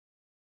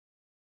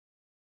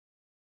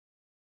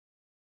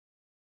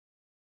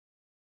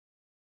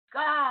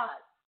 God,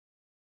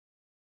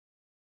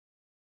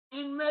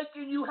 in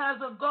making you, has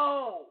a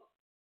goal.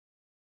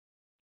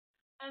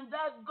 And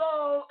that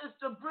goal is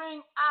to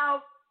bring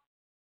out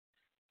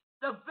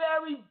the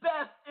very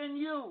best in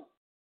you.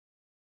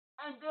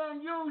 And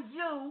then use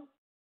you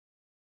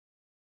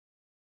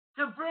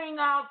to bring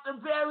out the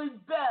very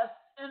best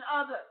in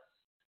others.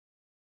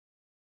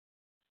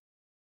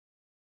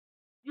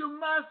 You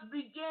must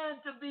begin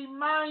to be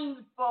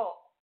mindful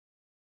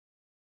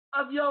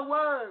of your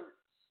words.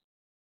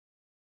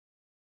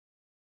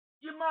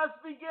 You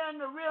must begin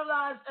to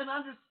realize and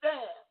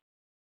understand.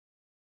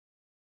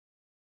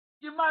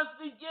 You must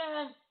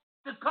begin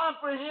to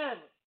comprehend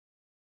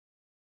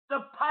the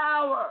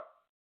power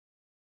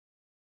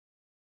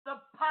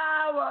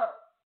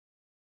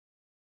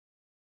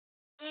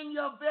in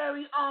your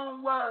very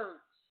own words,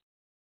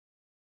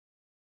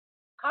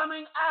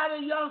 coming out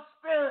of your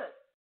spirit,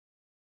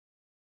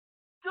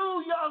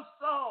 through your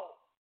soul,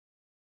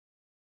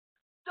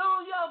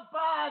 through your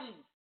body,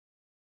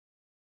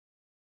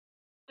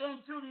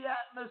 into the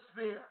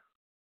atmosphere.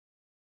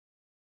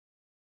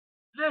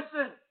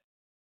 Listen,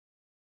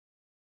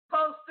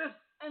 post this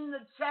in the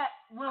chat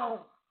room.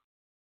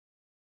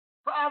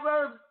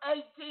 Proverbs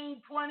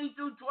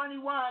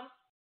 18:20-21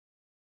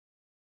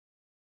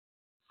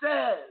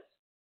 says,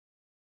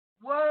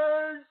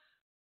 words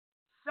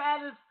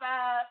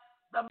satisfy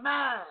the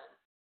mind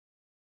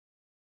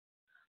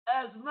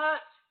as much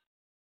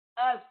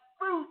as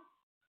fruit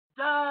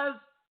does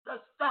the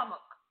stomach.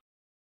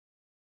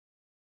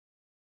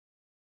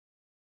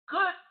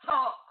 Good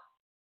talk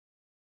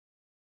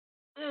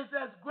is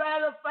as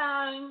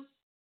gratifying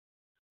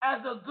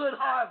as a good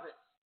harvest.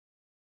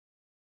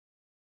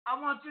 I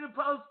want you to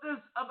post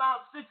this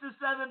about 6 or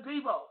 7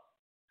 people.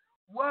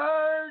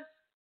 Words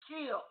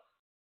kill.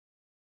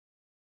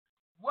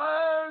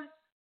 Words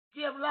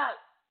give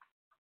life.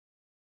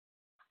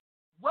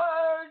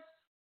 Words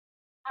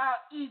are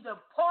either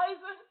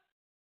poison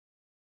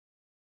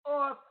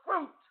or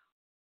fruit.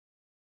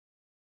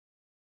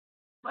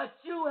 But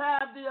you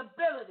have the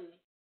ability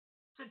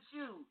to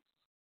choose.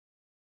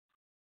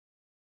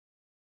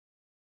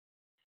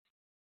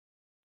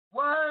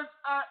 Words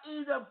are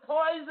either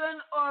poison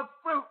or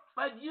fruit,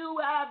 but you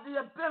have the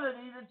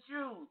ability to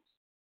choose.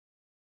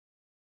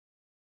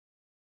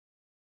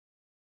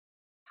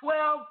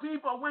 12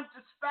 people went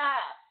to spy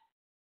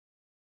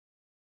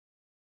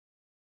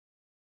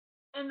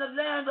in the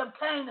land of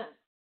Canaan.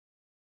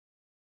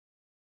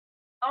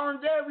 On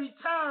their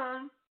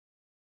return,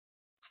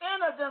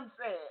 10 of them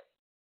said,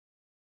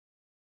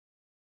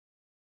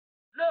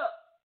 look,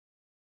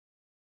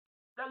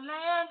 the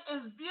land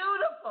is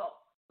beautiful.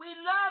 We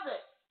love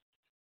it.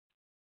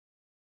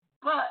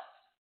 But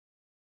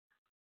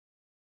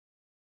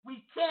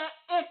we can't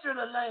enter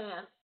the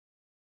land.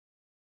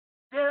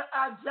 There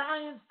are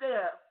giants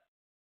there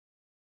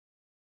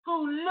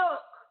who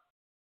look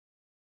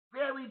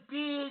very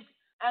big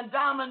and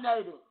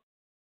dominating.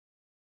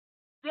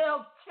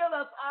 They'll kill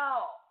us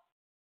all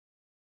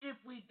if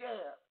we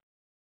dare.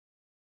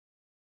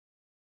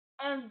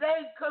 And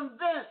they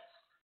convinced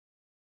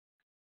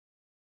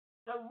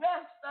the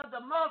rest of the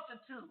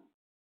multitude.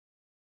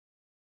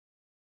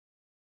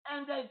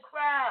 And they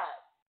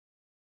cried,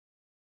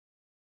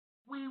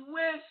 "We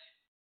wish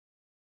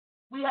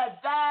we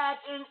had died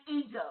in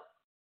Egypt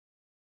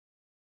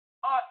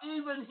or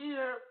even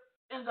here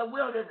in the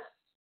wilderness,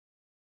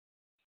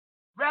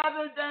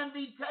 rather than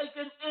be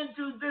taken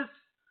into this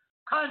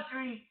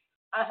country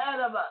ahead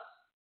of us.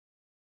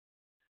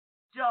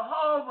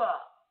 Jehovah,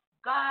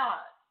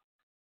 God,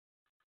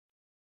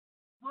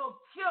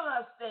 will kill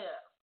us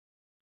there,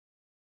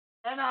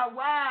 and our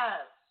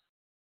wives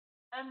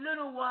and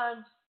little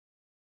ones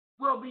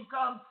will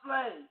become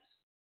slaves."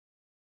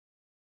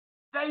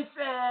 They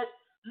said,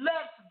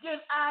 "Let's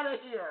get out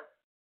of here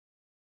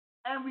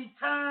and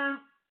return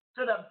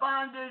to the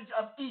bondage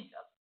of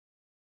Egypt."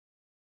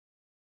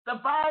 The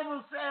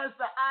Bible says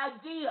the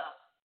idea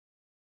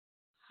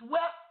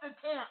swept the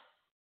camp.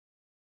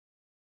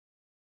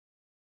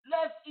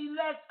 "Let's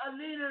elect a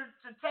leader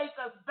to take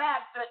us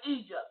back to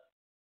Egypt,"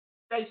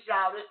 they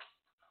shouted.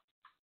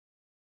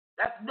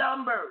 That's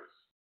Numbers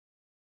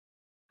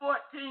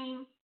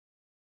 14,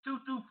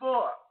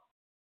 2-4.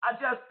 I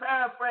just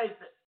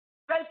paraphrased it.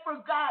 They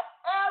forgot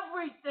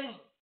everything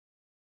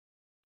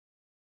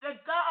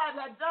that God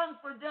had done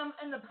for them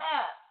in the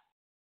past.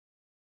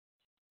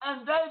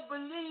 And they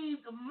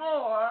believed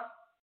more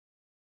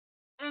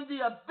in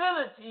the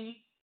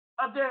ability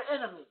of their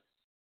enemies.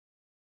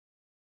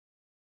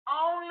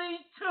 Only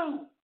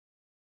 2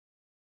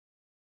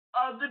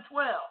 of the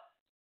 12,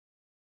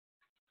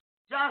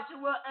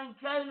 Joshua and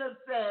Caleb,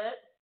 said,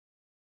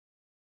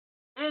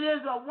 "It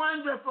is a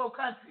wonderful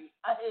country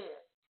ahead,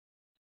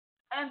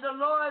 and the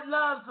Lord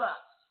loves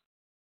us.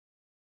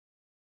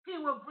 He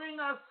will bring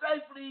us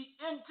safely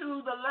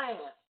into the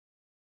land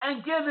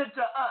and give it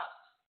to us.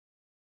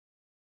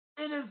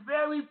 It is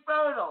very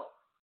fertile,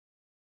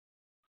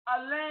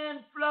 a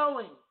land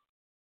flowing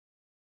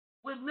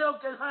with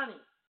milk and honey."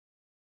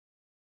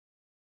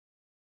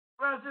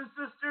 Brothers and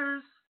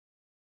sisters,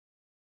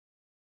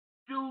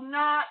 do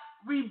not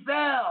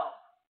rebel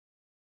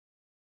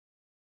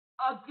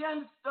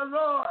against the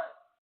Lord,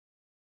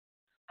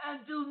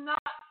 and do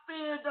not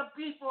fear the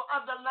people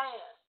of the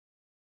land,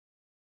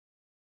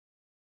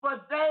 for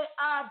they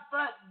are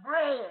but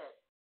bread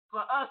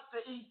for us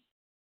to eat.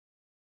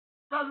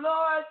 The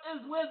Lord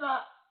is with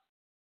us,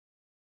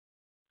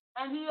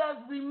 and He has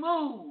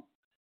removed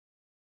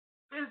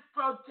His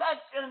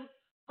protection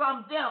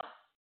from them.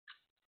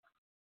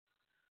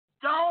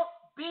 Don't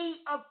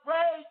be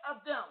afraid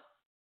of them.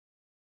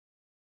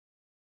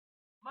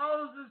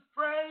 Moses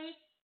prayed,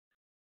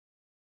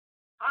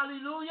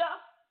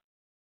 hallelujah,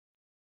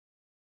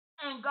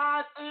 and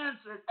God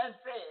answered and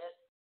said,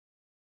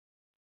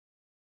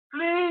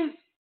 "Please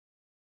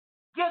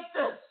get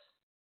this.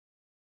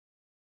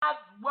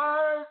 God's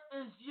word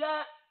is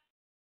yet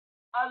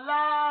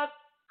alive,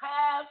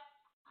 past,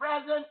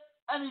 present,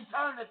 and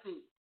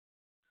eternity."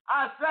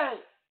 I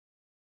say,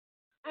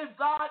 if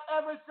God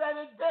ever said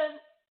it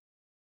then,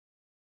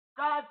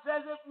 God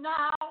says it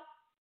now,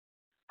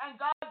 and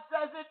God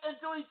says it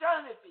into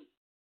eternity.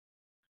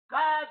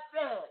 God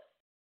said,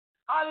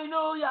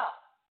 hallelujah,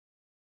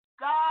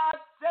 God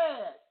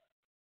said,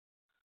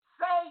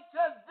 say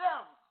to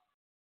them,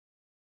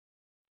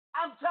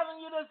 I'm telling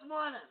you this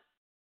morning,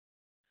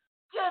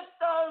 get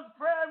those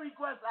prayer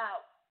requests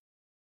out.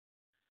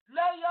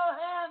 Lay your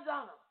hands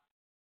on them.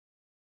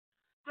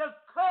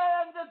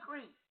 Declare and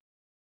decree,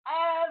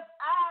 as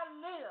I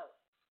live,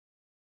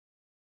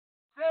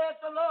 saith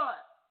the Lord,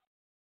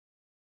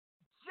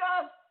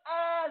 just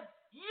as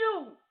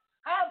you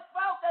have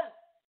spoken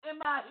in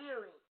my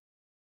hearing,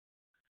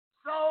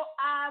 so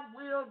I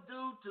will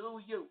do to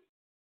you.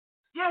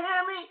 You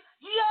hear me?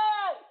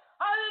 Yay!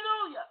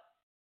 Hallelujah!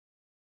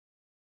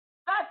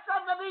 That's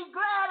something to be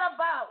glad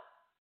about.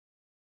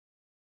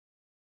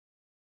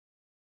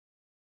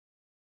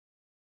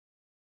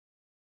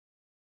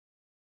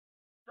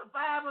 The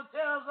Bible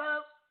tells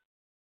us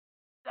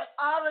that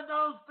all of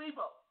those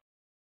people,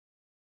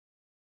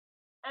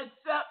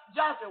 except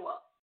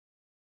Joshua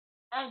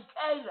and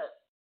Caleb,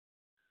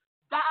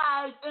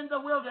 died in the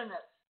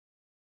wilderness.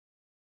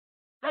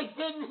 They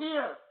didn't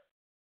hear.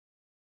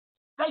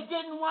 They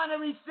didn't want to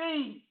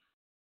receive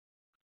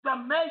the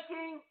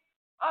making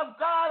of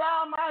God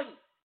Almighty.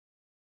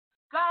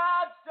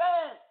 God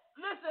said,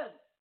 listen,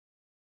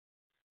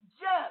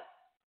 just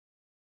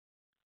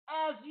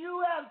as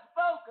you have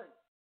spoken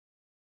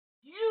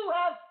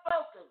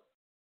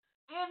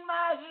in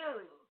my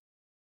hearing,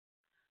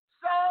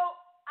 so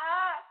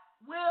I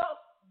will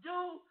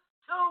do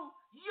to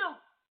you.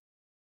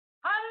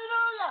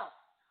 Hallelujah!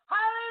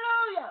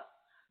 Hallelujah!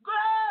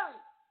 Glory!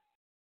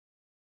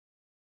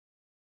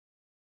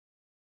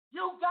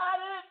 You got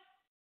it?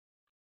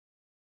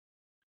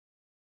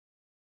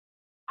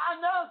 I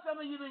know some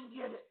of you didn't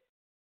get it.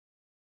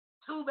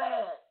 Too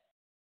bad.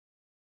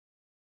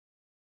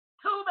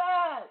 Too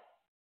bad.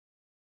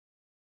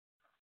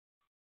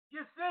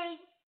 You see,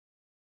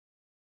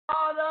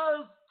 all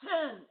those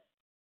 10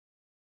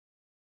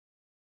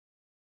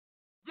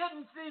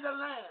 didn't see the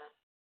land.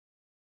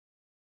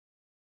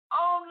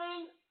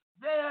 Only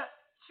their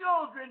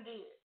children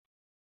did.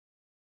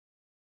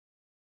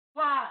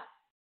 Why?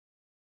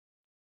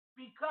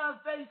 Because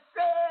they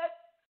said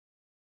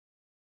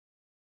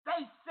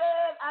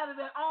out of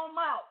their own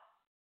mouth,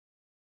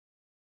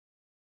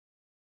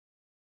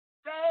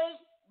 they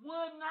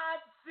would not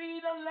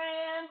see the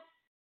land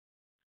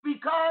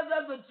because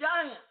of the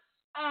giants.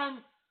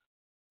 And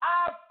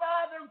our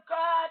Father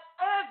God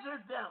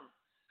answered them.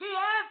 He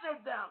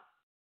answered them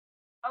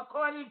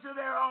according to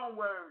their own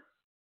words.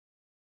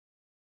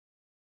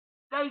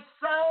 They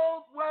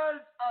sowed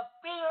words of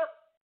fear,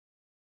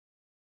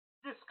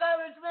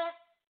 discouragement,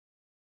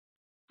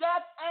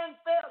 death, and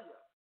failure.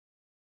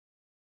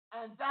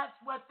 And that's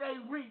what they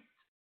reaped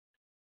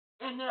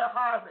in their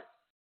harvest.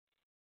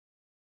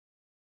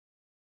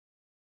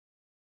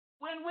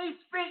 When we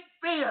speak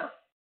fear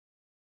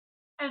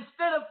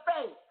instead of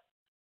faith,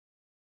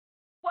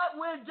 what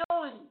we're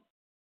doing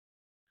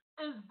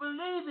is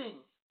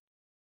believing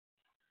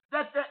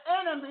that the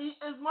enemy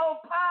is more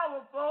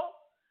powerful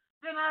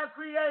than our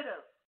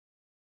Creator.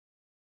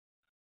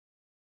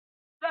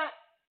 That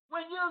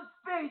when you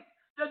speak,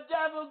 the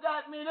devil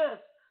got me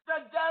this,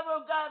 the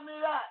devil got me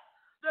that,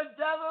 the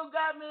devil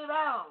got me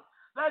down,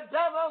 the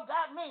devil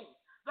got me,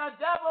 the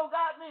devil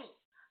got me,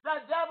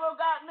 the devil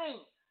got me.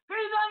 He's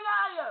a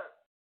liar.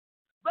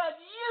 But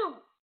you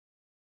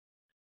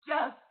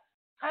just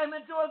came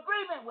into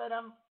agreement with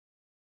him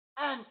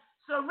and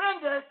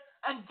surrendered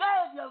and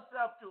gave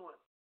yourself to him.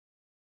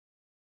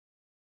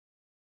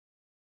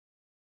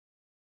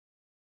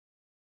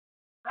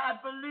 By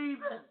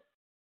believing,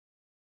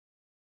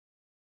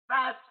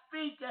 by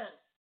speaking,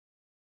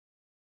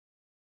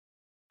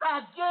 by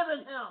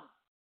giving him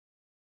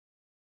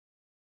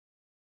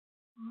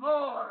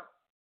more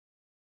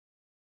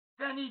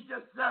than he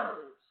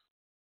deserves.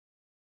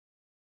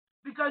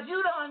 Because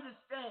you don't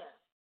understand.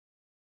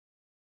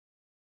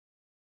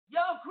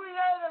 Your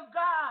Creator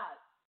God,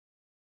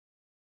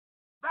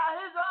 by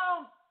his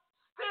own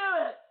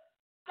Spirit,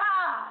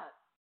 God,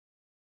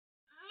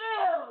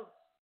 lives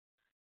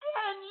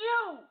in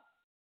you.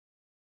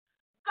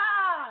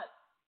 God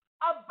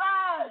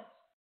abides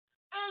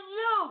in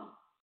you.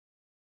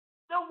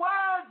 The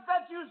words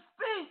that you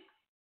speak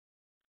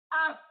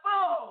are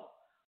full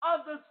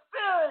of the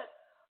Spirit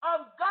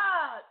of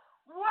God.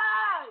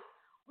 Why?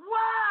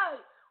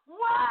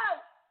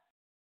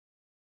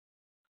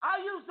 Are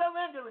you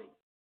surrendering?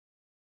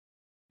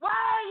 Why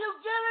are you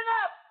giving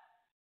up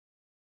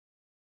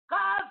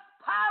God's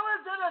power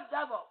to the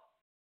devil?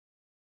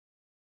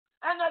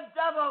 And the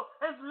devil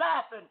is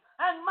laughing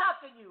and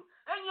mocking you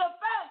in your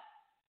face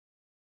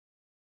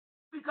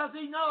because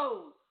he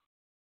knows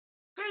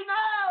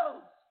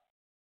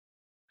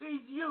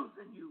he's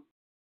using you.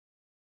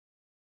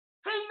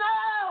 He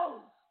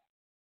knows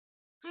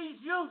he's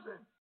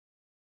using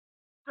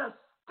the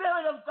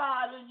Spirit of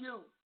God in you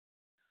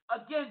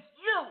against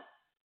you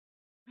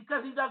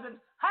because he doesn't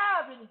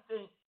have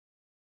anything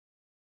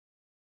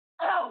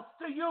else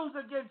to use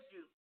against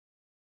you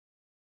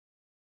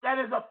that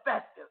is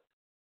effective.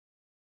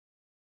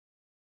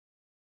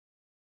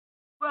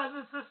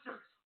 Brothers and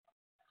sisters,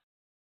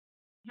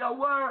 your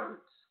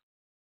words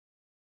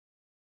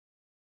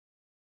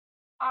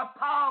are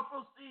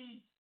powerful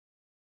seeds.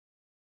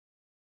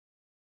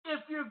 If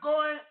you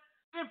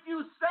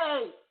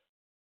say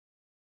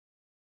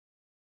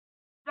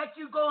that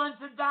you're going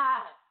to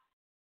die,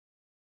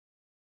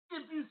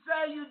 if you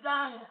say you're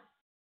dying,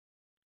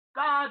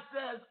 God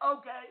says,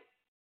 okay,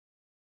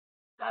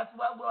 that's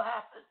what will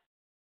happen.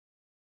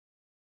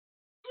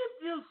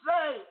 If you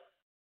say,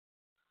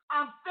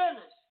 I'm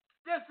finished,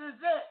 this is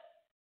it,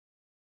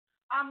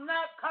 I'm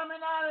not coming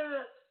out of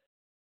this,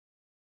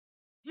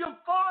 you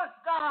force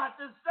God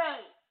to say,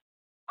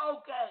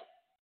 okay,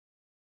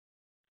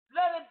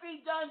 let it be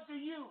done to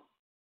you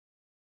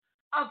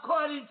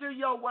according to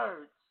your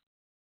words.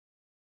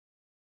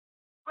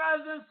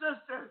 Brothers and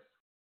sisters,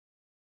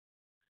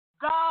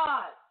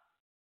 God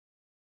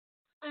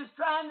is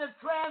trying to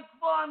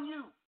transform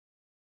you.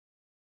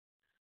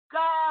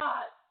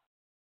 God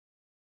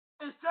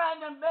is trying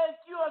to make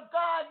you a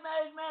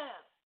God-made man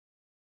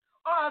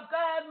or a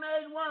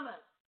God-made woman.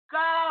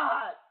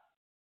 God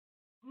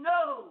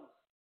knows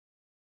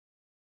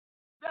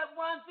that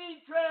once he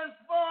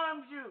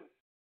transforms you,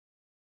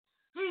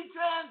 he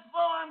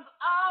transforms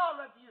all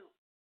of you.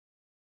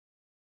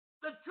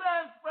 The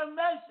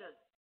transformation,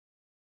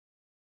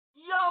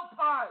 your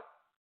part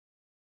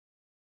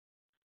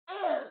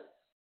is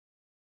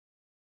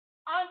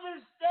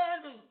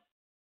understanding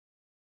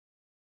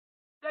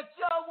that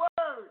your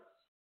words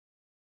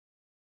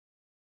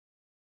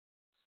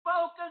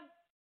spoken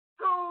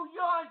through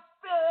your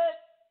spirit,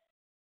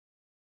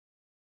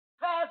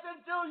 passing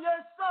through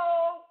your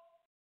soul,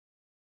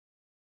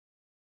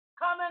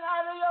 coming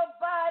out of your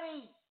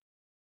body,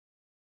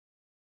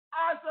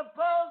 are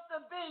supposed to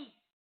be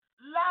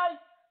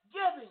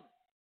life-giving,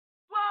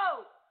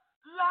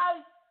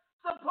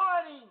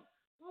 life-supporting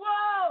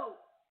Whoa!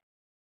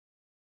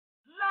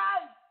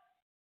 Life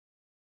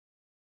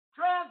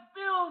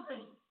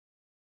transfusing.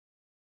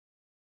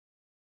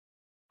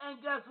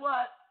 And guess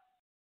what?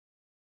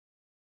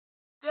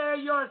 They're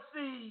your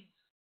seeds.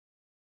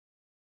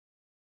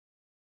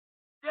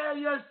 They're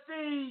your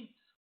seeds.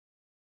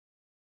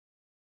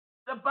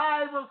 The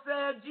Bible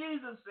said,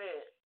 Jesus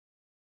said,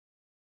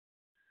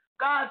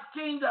 God's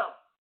kingdom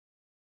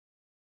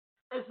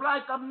is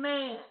like a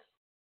man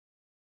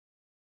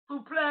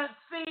who plants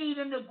seed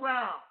in the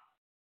ground.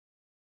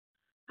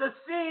 The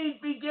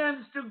seed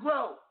begins to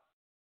grow.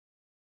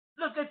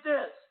 Look at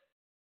this.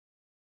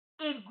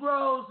 It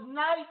grows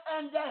night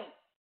and day.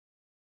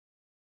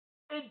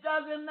 It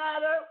doesn't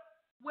matter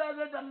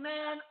whether the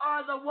man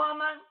or the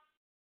woman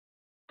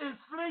is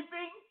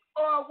sleeping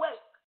or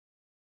awake.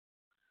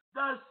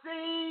 The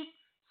seed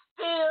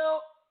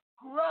still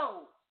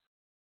grows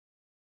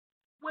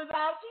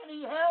without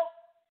any help.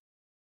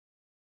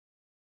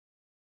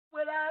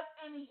 Without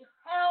any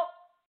help.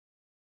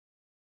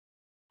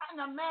 And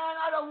the man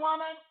or the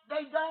woman,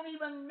 they don't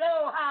even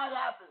know how it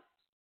happens.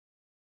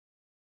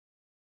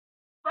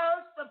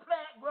 First, the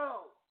plant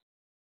grows.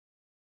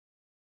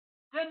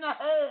 Then the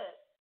head.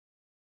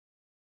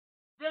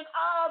 Then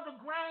all the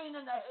grain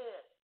in the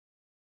head.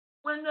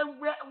 When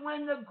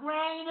the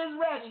grain is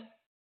ready,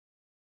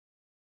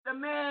 the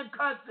man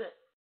cuts it.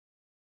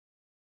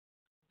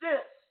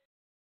 This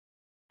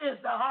is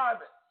the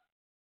harvest.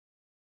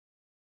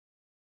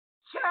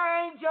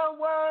 Change your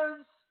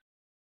words.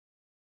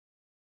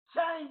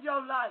 Change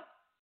your life.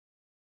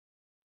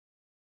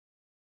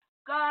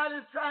 God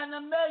is trying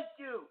to make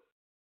you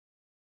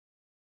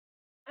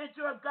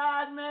into a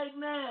God-made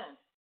man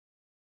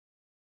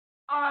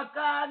or a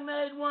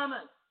God-made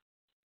woman.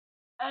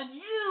 And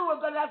you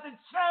are going to have to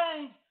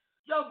change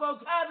your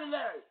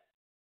vocabulary.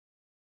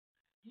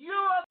 You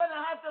are going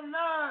to have to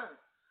learn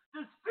to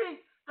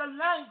speak the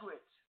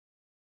language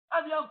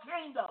of your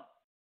kingdom.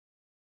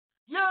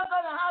 You're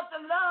going to have to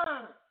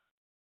learn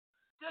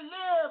to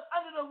live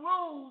under the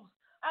rules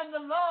and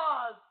the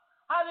laws,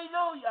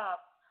 hallelujah,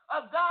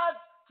 of God's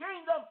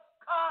kingdom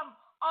come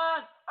on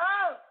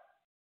earth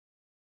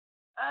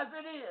as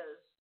it is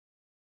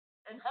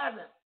in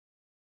heaven.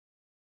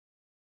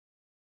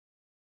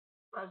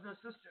 Brothers and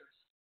sisters,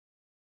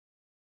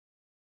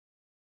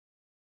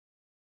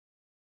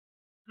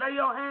 lay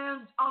your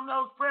hands on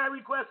those prayer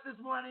requests this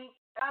morning.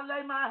 I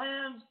lay my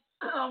hands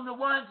on the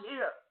ones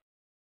here.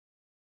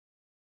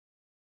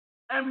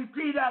 And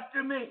repeat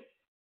after me.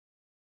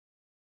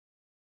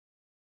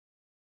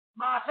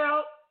 My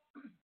help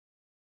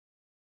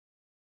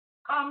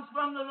comes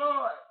from the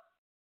Lord,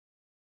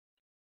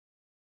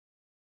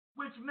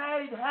 which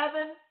made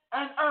heaven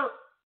and earth.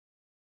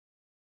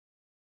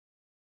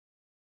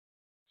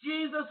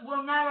 Jesus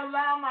will not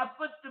allow my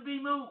foot to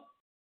be moved.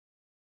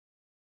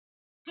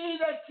 He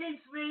that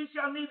keeps me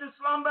shall neither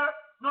slumber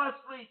nor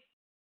sleep.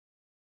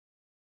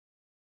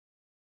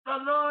 The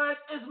Lord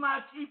is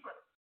my keeper.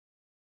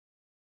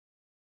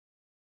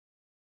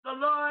 The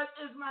Lord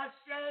is my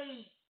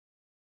shade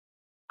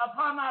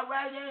upon my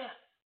right hand.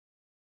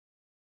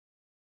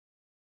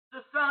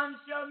 The sun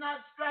shall not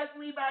strike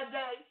me by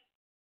day,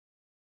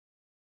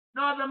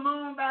 nor the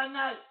moon by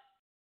night.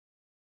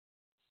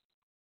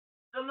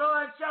 The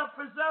Lord shall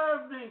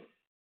preserve me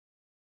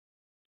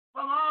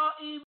from all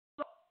evil.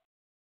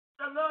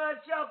 The Lord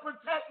shall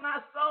protect my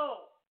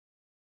soul.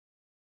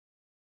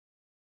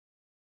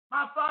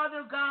 My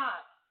Father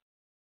God,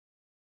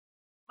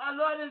 my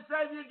Lord and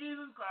Savior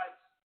Jesus Christ,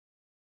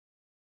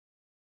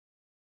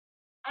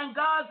 and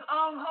God's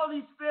own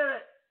Holy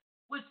Spirit,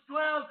 which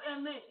dwells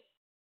in me,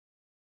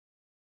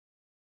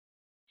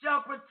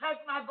 shall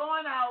protect my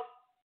going out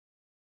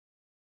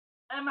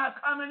and my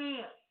coming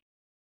in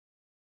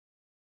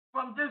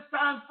from this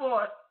time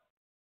forth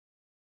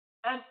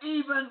and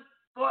even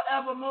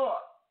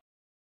forevermore.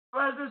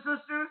 Brothers and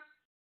sisters,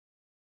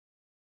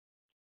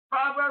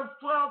 Proverbs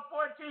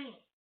 12:14.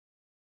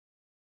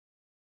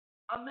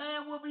 A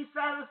man will be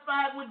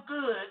satisfied with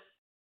good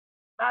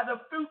by the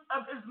fruit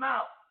of his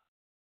mouth,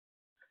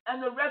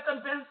 and the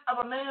recompense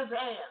of a man's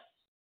hands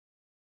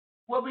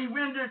will be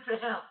rendered to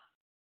him.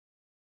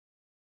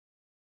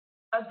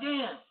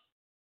 Again,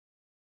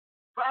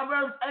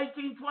 Proverbs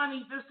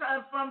 18:20, this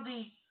time from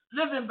the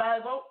Living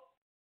Bible.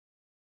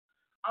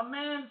 A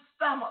man's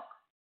stomach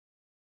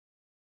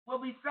will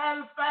be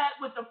satisfied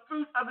with the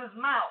fruit of his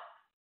mouth.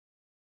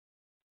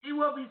 He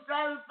will be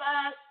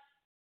satisfied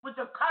with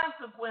the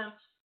consequence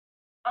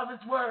of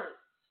his words.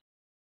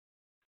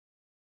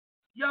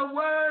 Your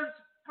words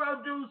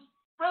produce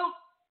fruit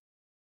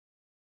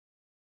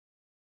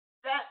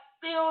that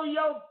fill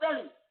your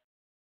belly.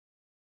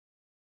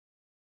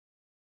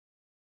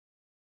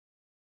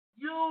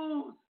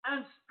 Use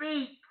and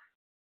speak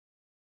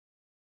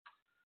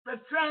the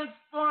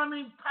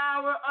transforming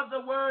power of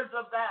the words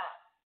of God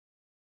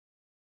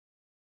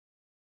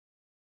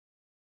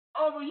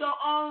over your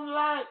own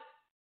life.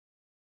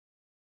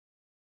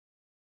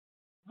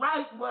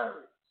 Right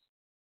words,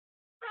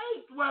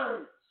 faith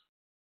words.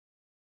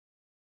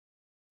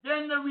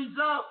 Then the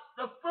results,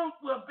 the fruit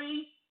will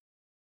be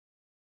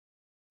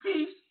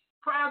peace,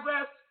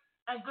 progress,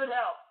 and good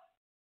health.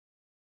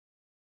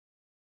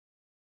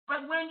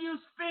 But when you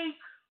speak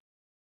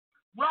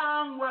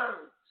wrong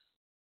words,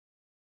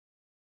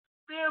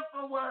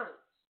 fearful words,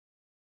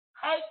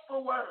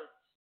 hateful words,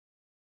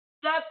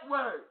 death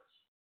words,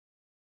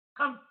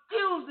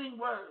 confusing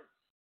words,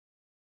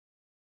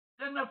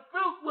 then the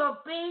fruit will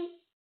be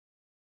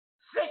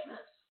sickness,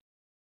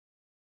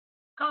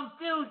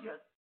 confusion,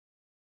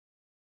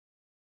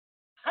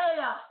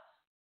 chaos,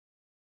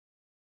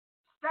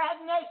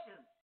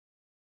 stagnation,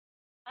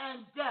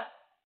 and death.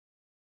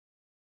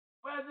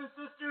 Brothers and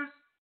sisters,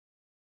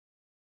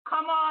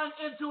 come on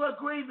into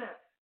agreement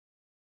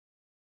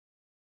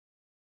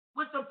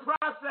with the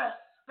process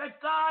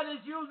that God is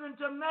using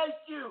to make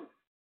you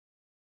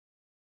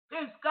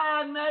his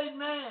God-made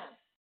man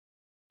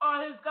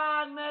or his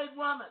God-made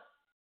woman.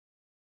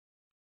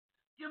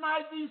 You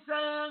might be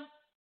saying,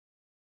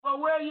 well,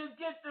 where you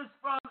get this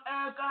from,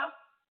 Erica?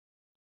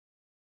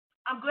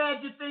 I'm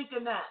glad you're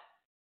thinking that,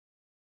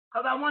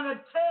 because I want to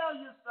tell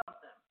you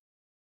something.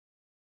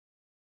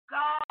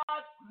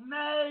 God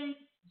made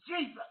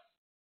Jesus.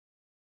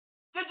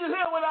 Did you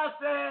hear what I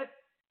said?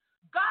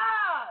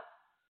 God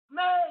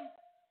made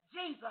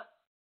Jesus.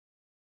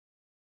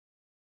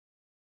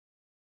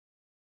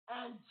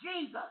 And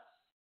Jesus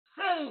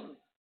sitting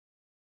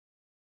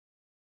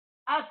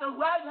at the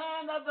right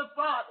hand of the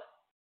Father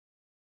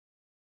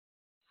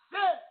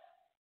sits.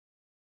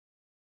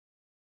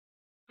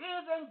 He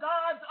is in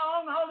God's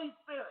own Holy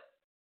Spirit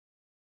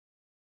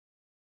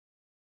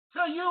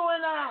to you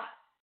and I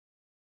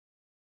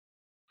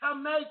to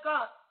make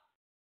us.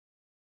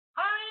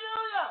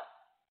 Hallelujah!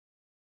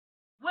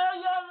 Will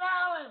you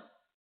allow him?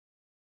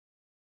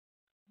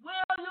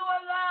 Will you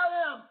allow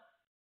him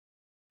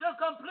to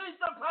complete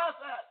the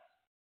process?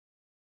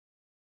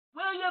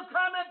 Will you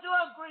come into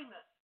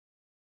agreement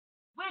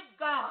with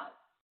God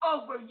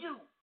over you?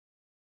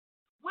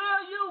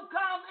 Will you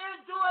come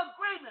into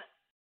agreement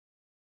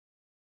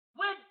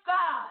with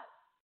God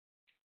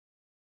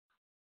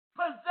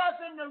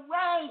possessing the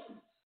reins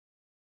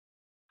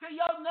to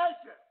your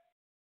nature,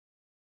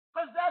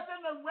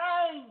 possessing the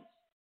reins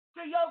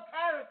to your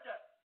character?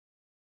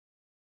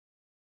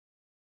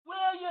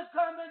 Will you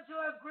come into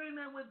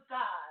agreement with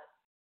God,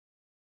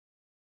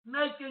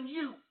 making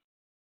you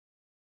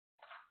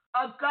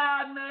a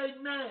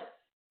God-made man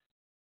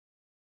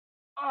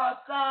or a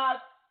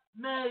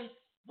God-made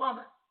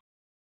woman?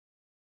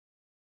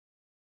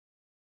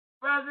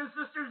 Brothers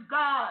and sisters,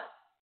 God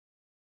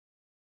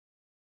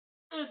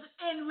is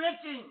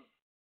enriching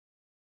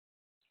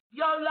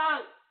your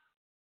life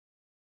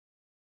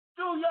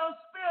through your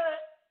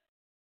spirit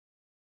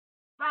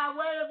by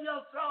way of your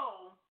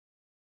soul,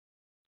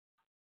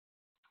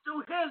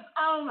 through his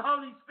own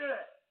Holy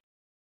Spirit.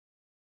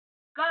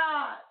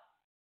 God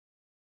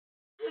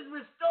is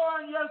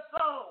restoring your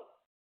soul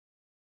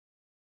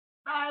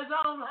by his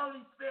own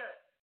Holy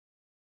Spirit.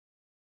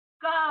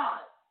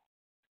 God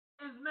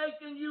is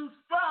making you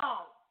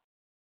strong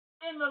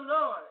in the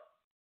Lord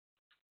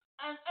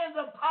and in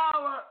the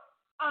power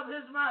of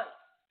his might.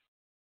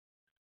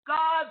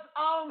 God's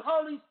own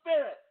Holy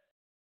Spirit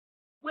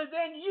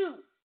within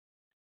you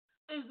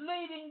is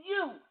leading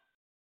you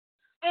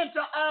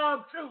into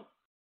all truth.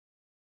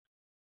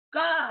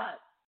 God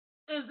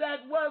is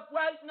at work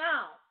right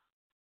now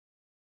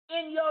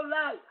in your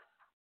life.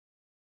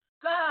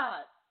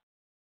 God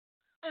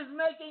is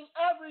making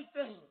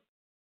everything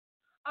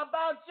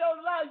about your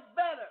life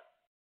better.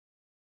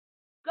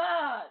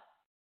 God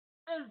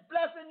is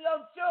blessing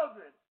your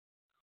children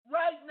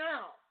right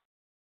now.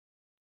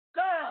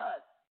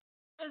 God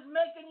is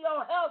making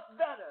your health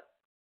better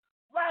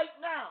right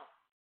now.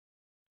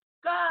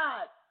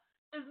 God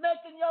is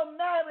making your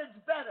marriage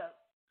better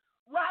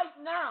right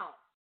now.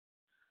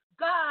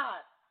 God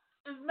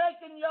is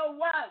making your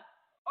wife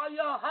or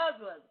your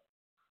husband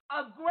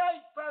a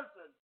great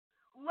person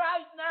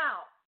right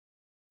now.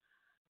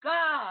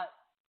 God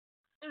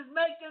is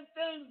making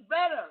things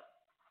better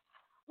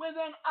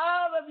within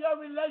all of your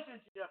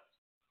relationships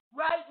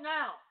right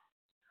now.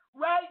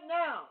 Right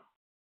now.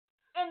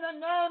 In the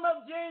name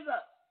of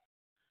Jesus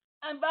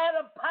and by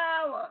the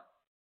power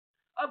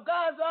of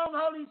God's own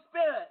Holy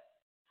Spirit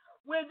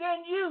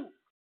within you,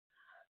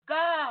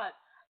 God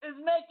is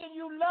making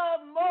you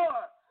love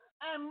more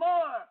and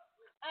more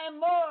and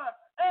more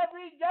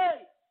every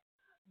day.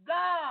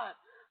 God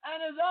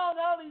and his own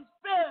Holy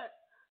Spirit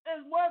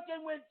is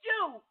working with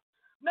you,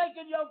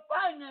 making your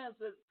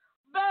finances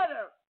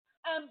better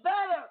and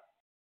better.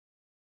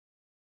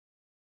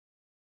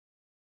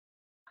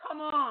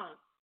 Come on.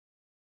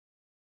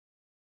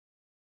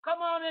 Come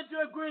on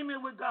into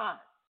agreement with God.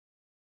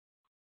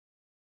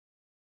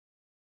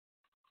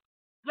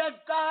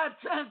 Let God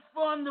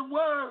transform the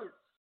words.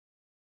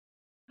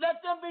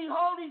 Let them be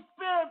Holy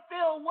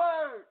Spirit-filled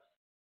words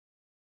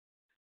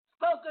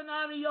spoken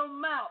out of your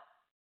mouth.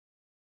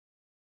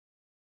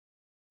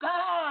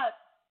 God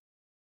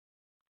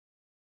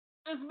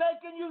is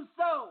making you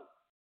so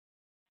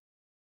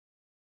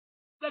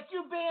that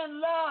you be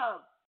in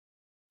love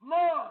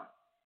more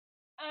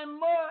and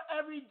more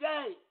every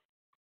day.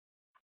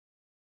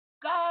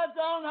 God's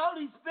own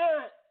Holy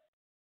Spirit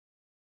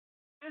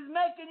is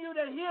making you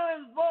to hear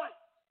his voice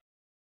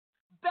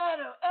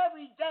better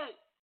every day.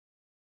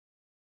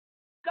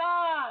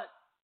 God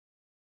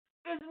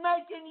is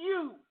making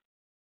you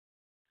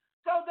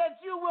so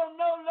that you will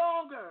no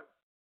longer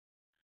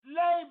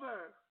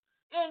labor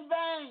in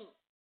vain.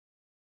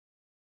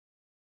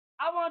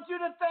 I want you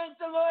to thank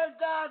the Lord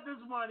God this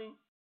morning.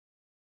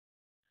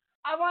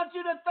 I want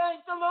you to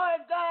thank the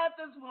Lord God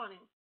this morning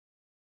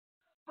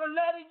for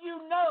letting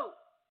you know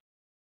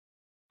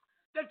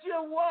that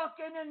you're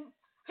walking in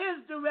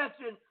his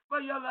direction for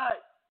your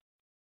life.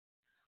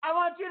 I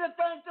want you to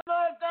thank the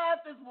Lord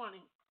God this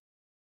morning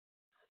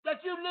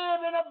that you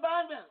live in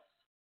abundance.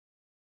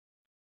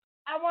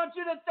 I want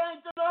you to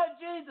thank the Lord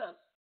Jesus.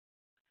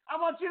 I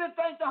want you to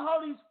thank the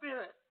Holy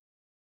Spirit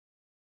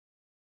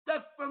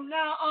that from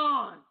now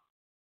on,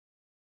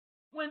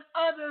 when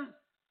others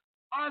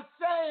are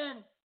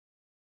saying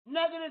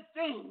negative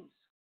things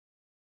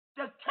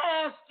to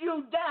cast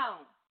you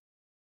down,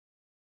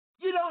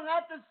 you don't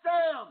have to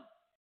say them.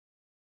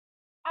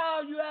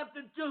 All you have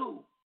to do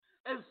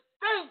is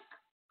think.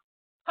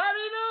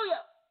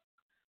 Hallelujah.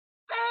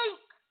 Think.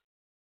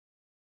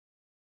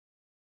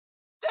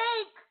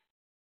 Think.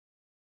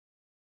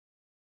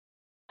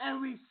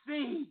 And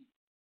receive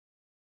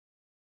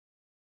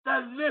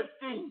the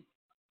lifting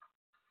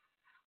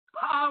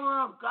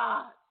power of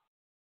God.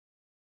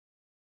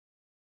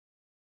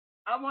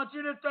 I want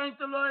you to thank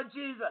the Lord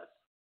Jesus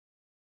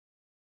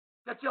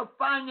that your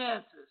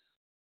finances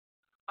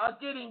are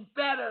getting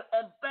better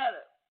and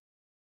better.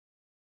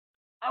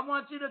 I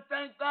want you to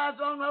thank God's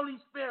own Holy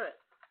Spirit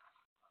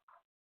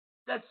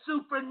that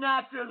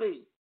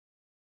supernaturally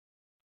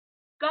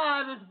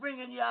God is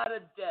bringing you out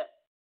of debt.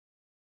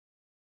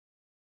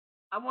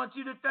 I want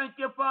you to thank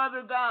your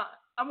Father God.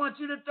 I want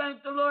you to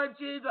thank the Lord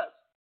Jesus.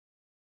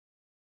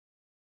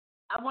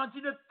 I want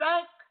you to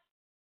thank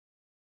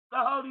the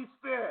Holy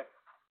Spirit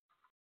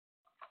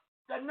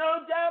that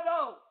no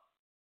devil,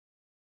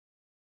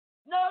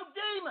 no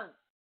demon,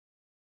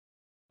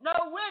 no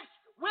witch,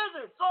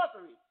 wizard,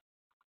 sorcery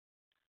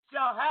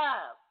shall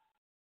have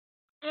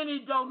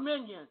any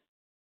dominion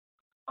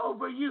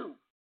over you.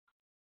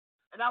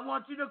 And I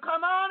want you to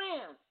come on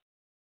in.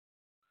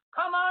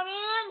 Come on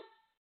in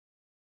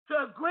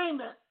to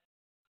agreement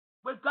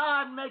with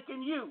God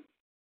making you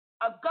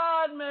a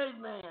God-made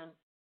man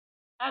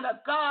and a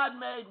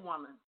God-made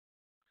woman.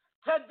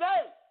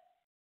 Today,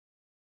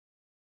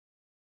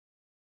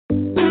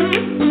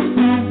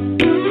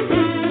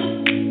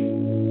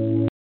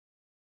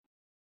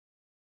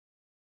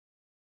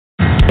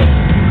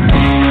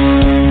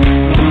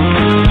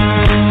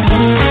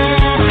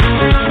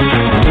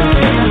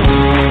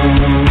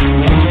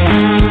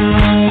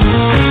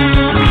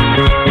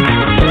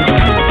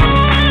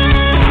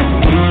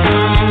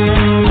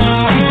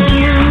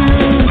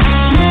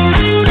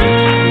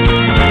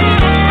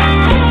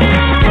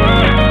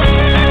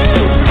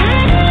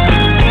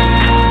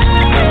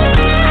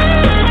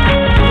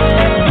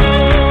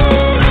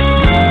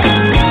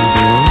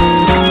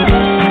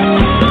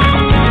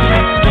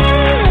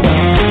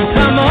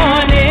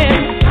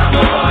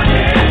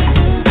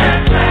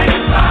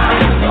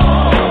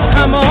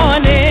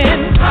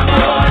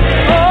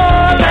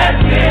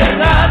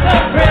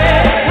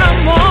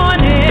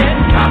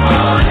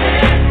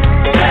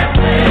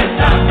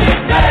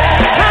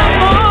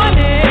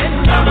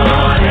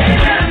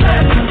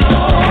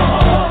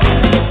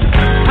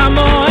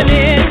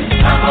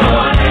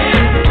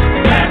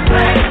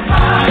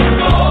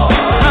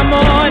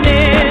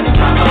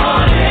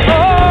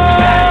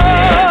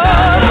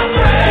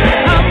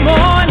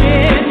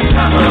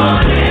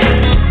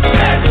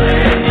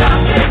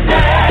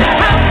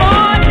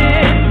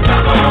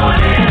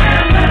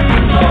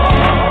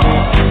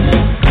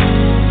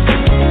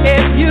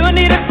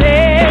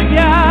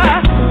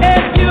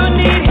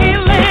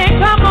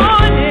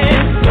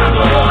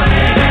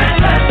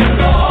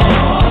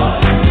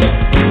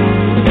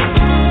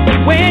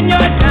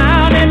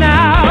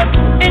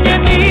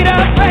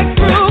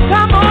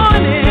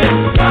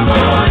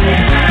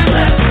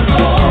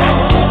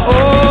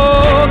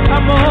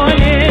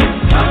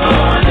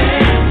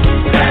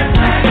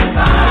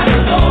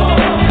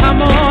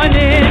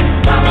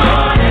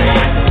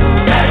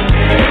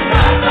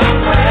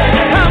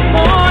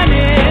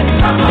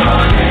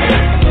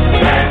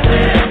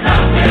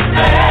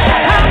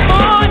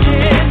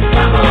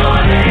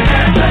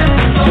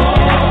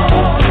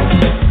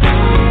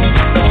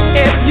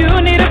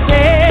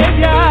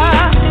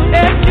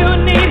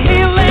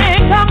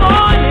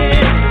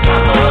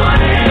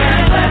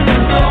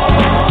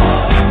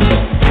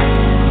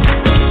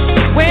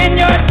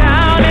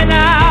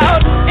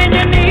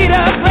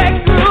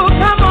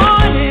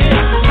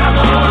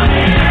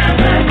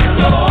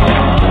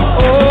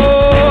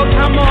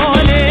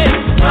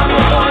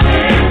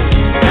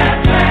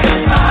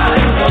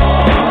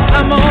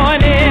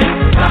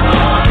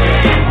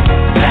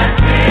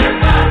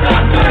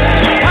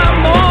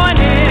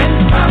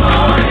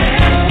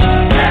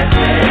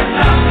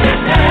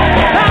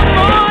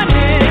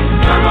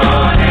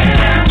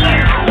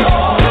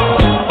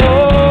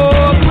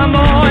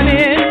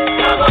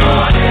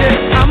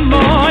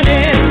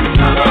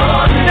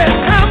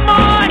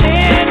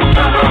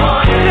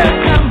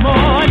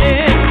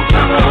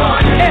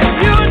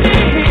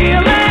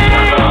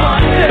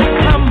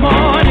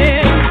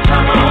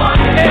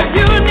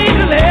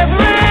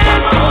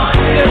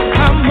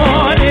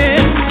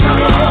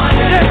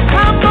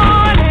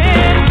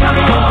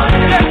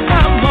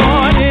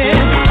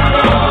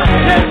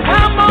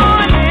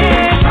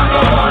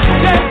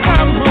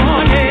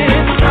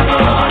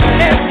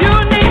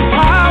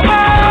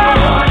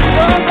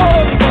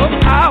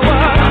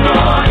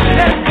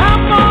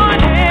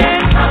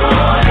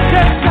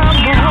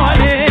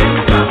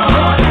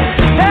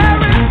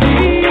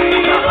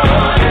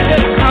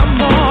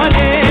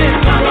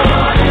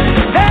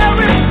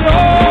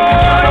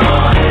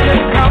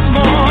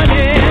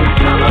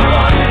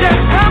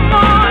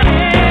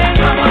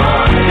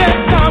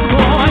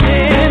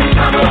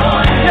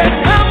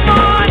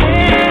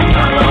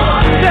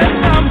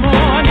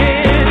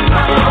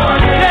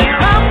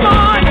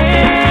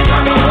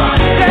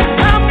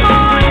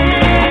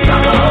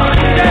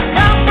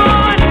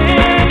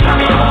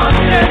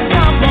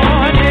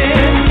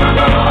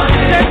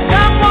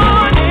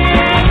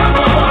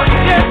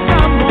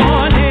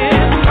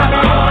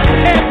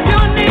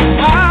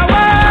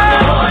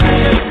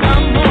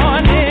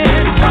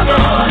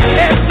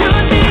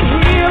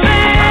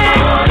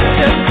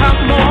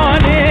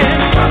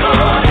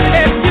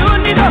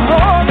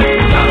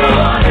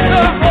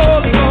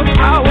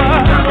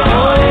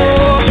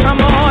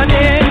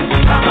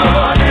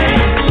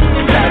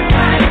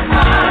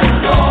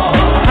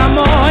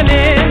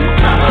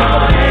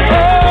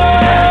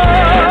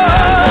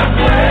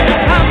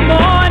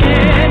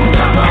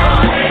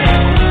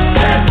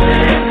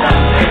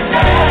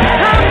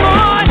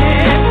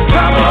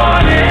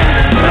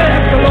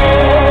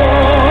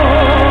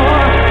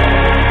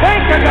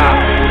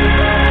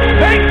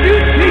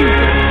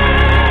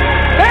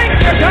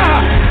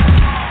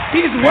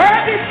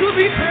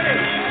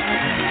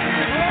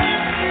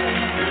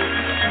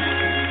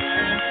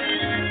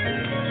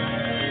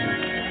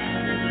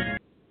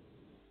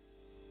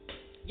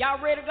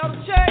 Y'all ready to go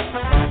to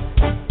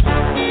church?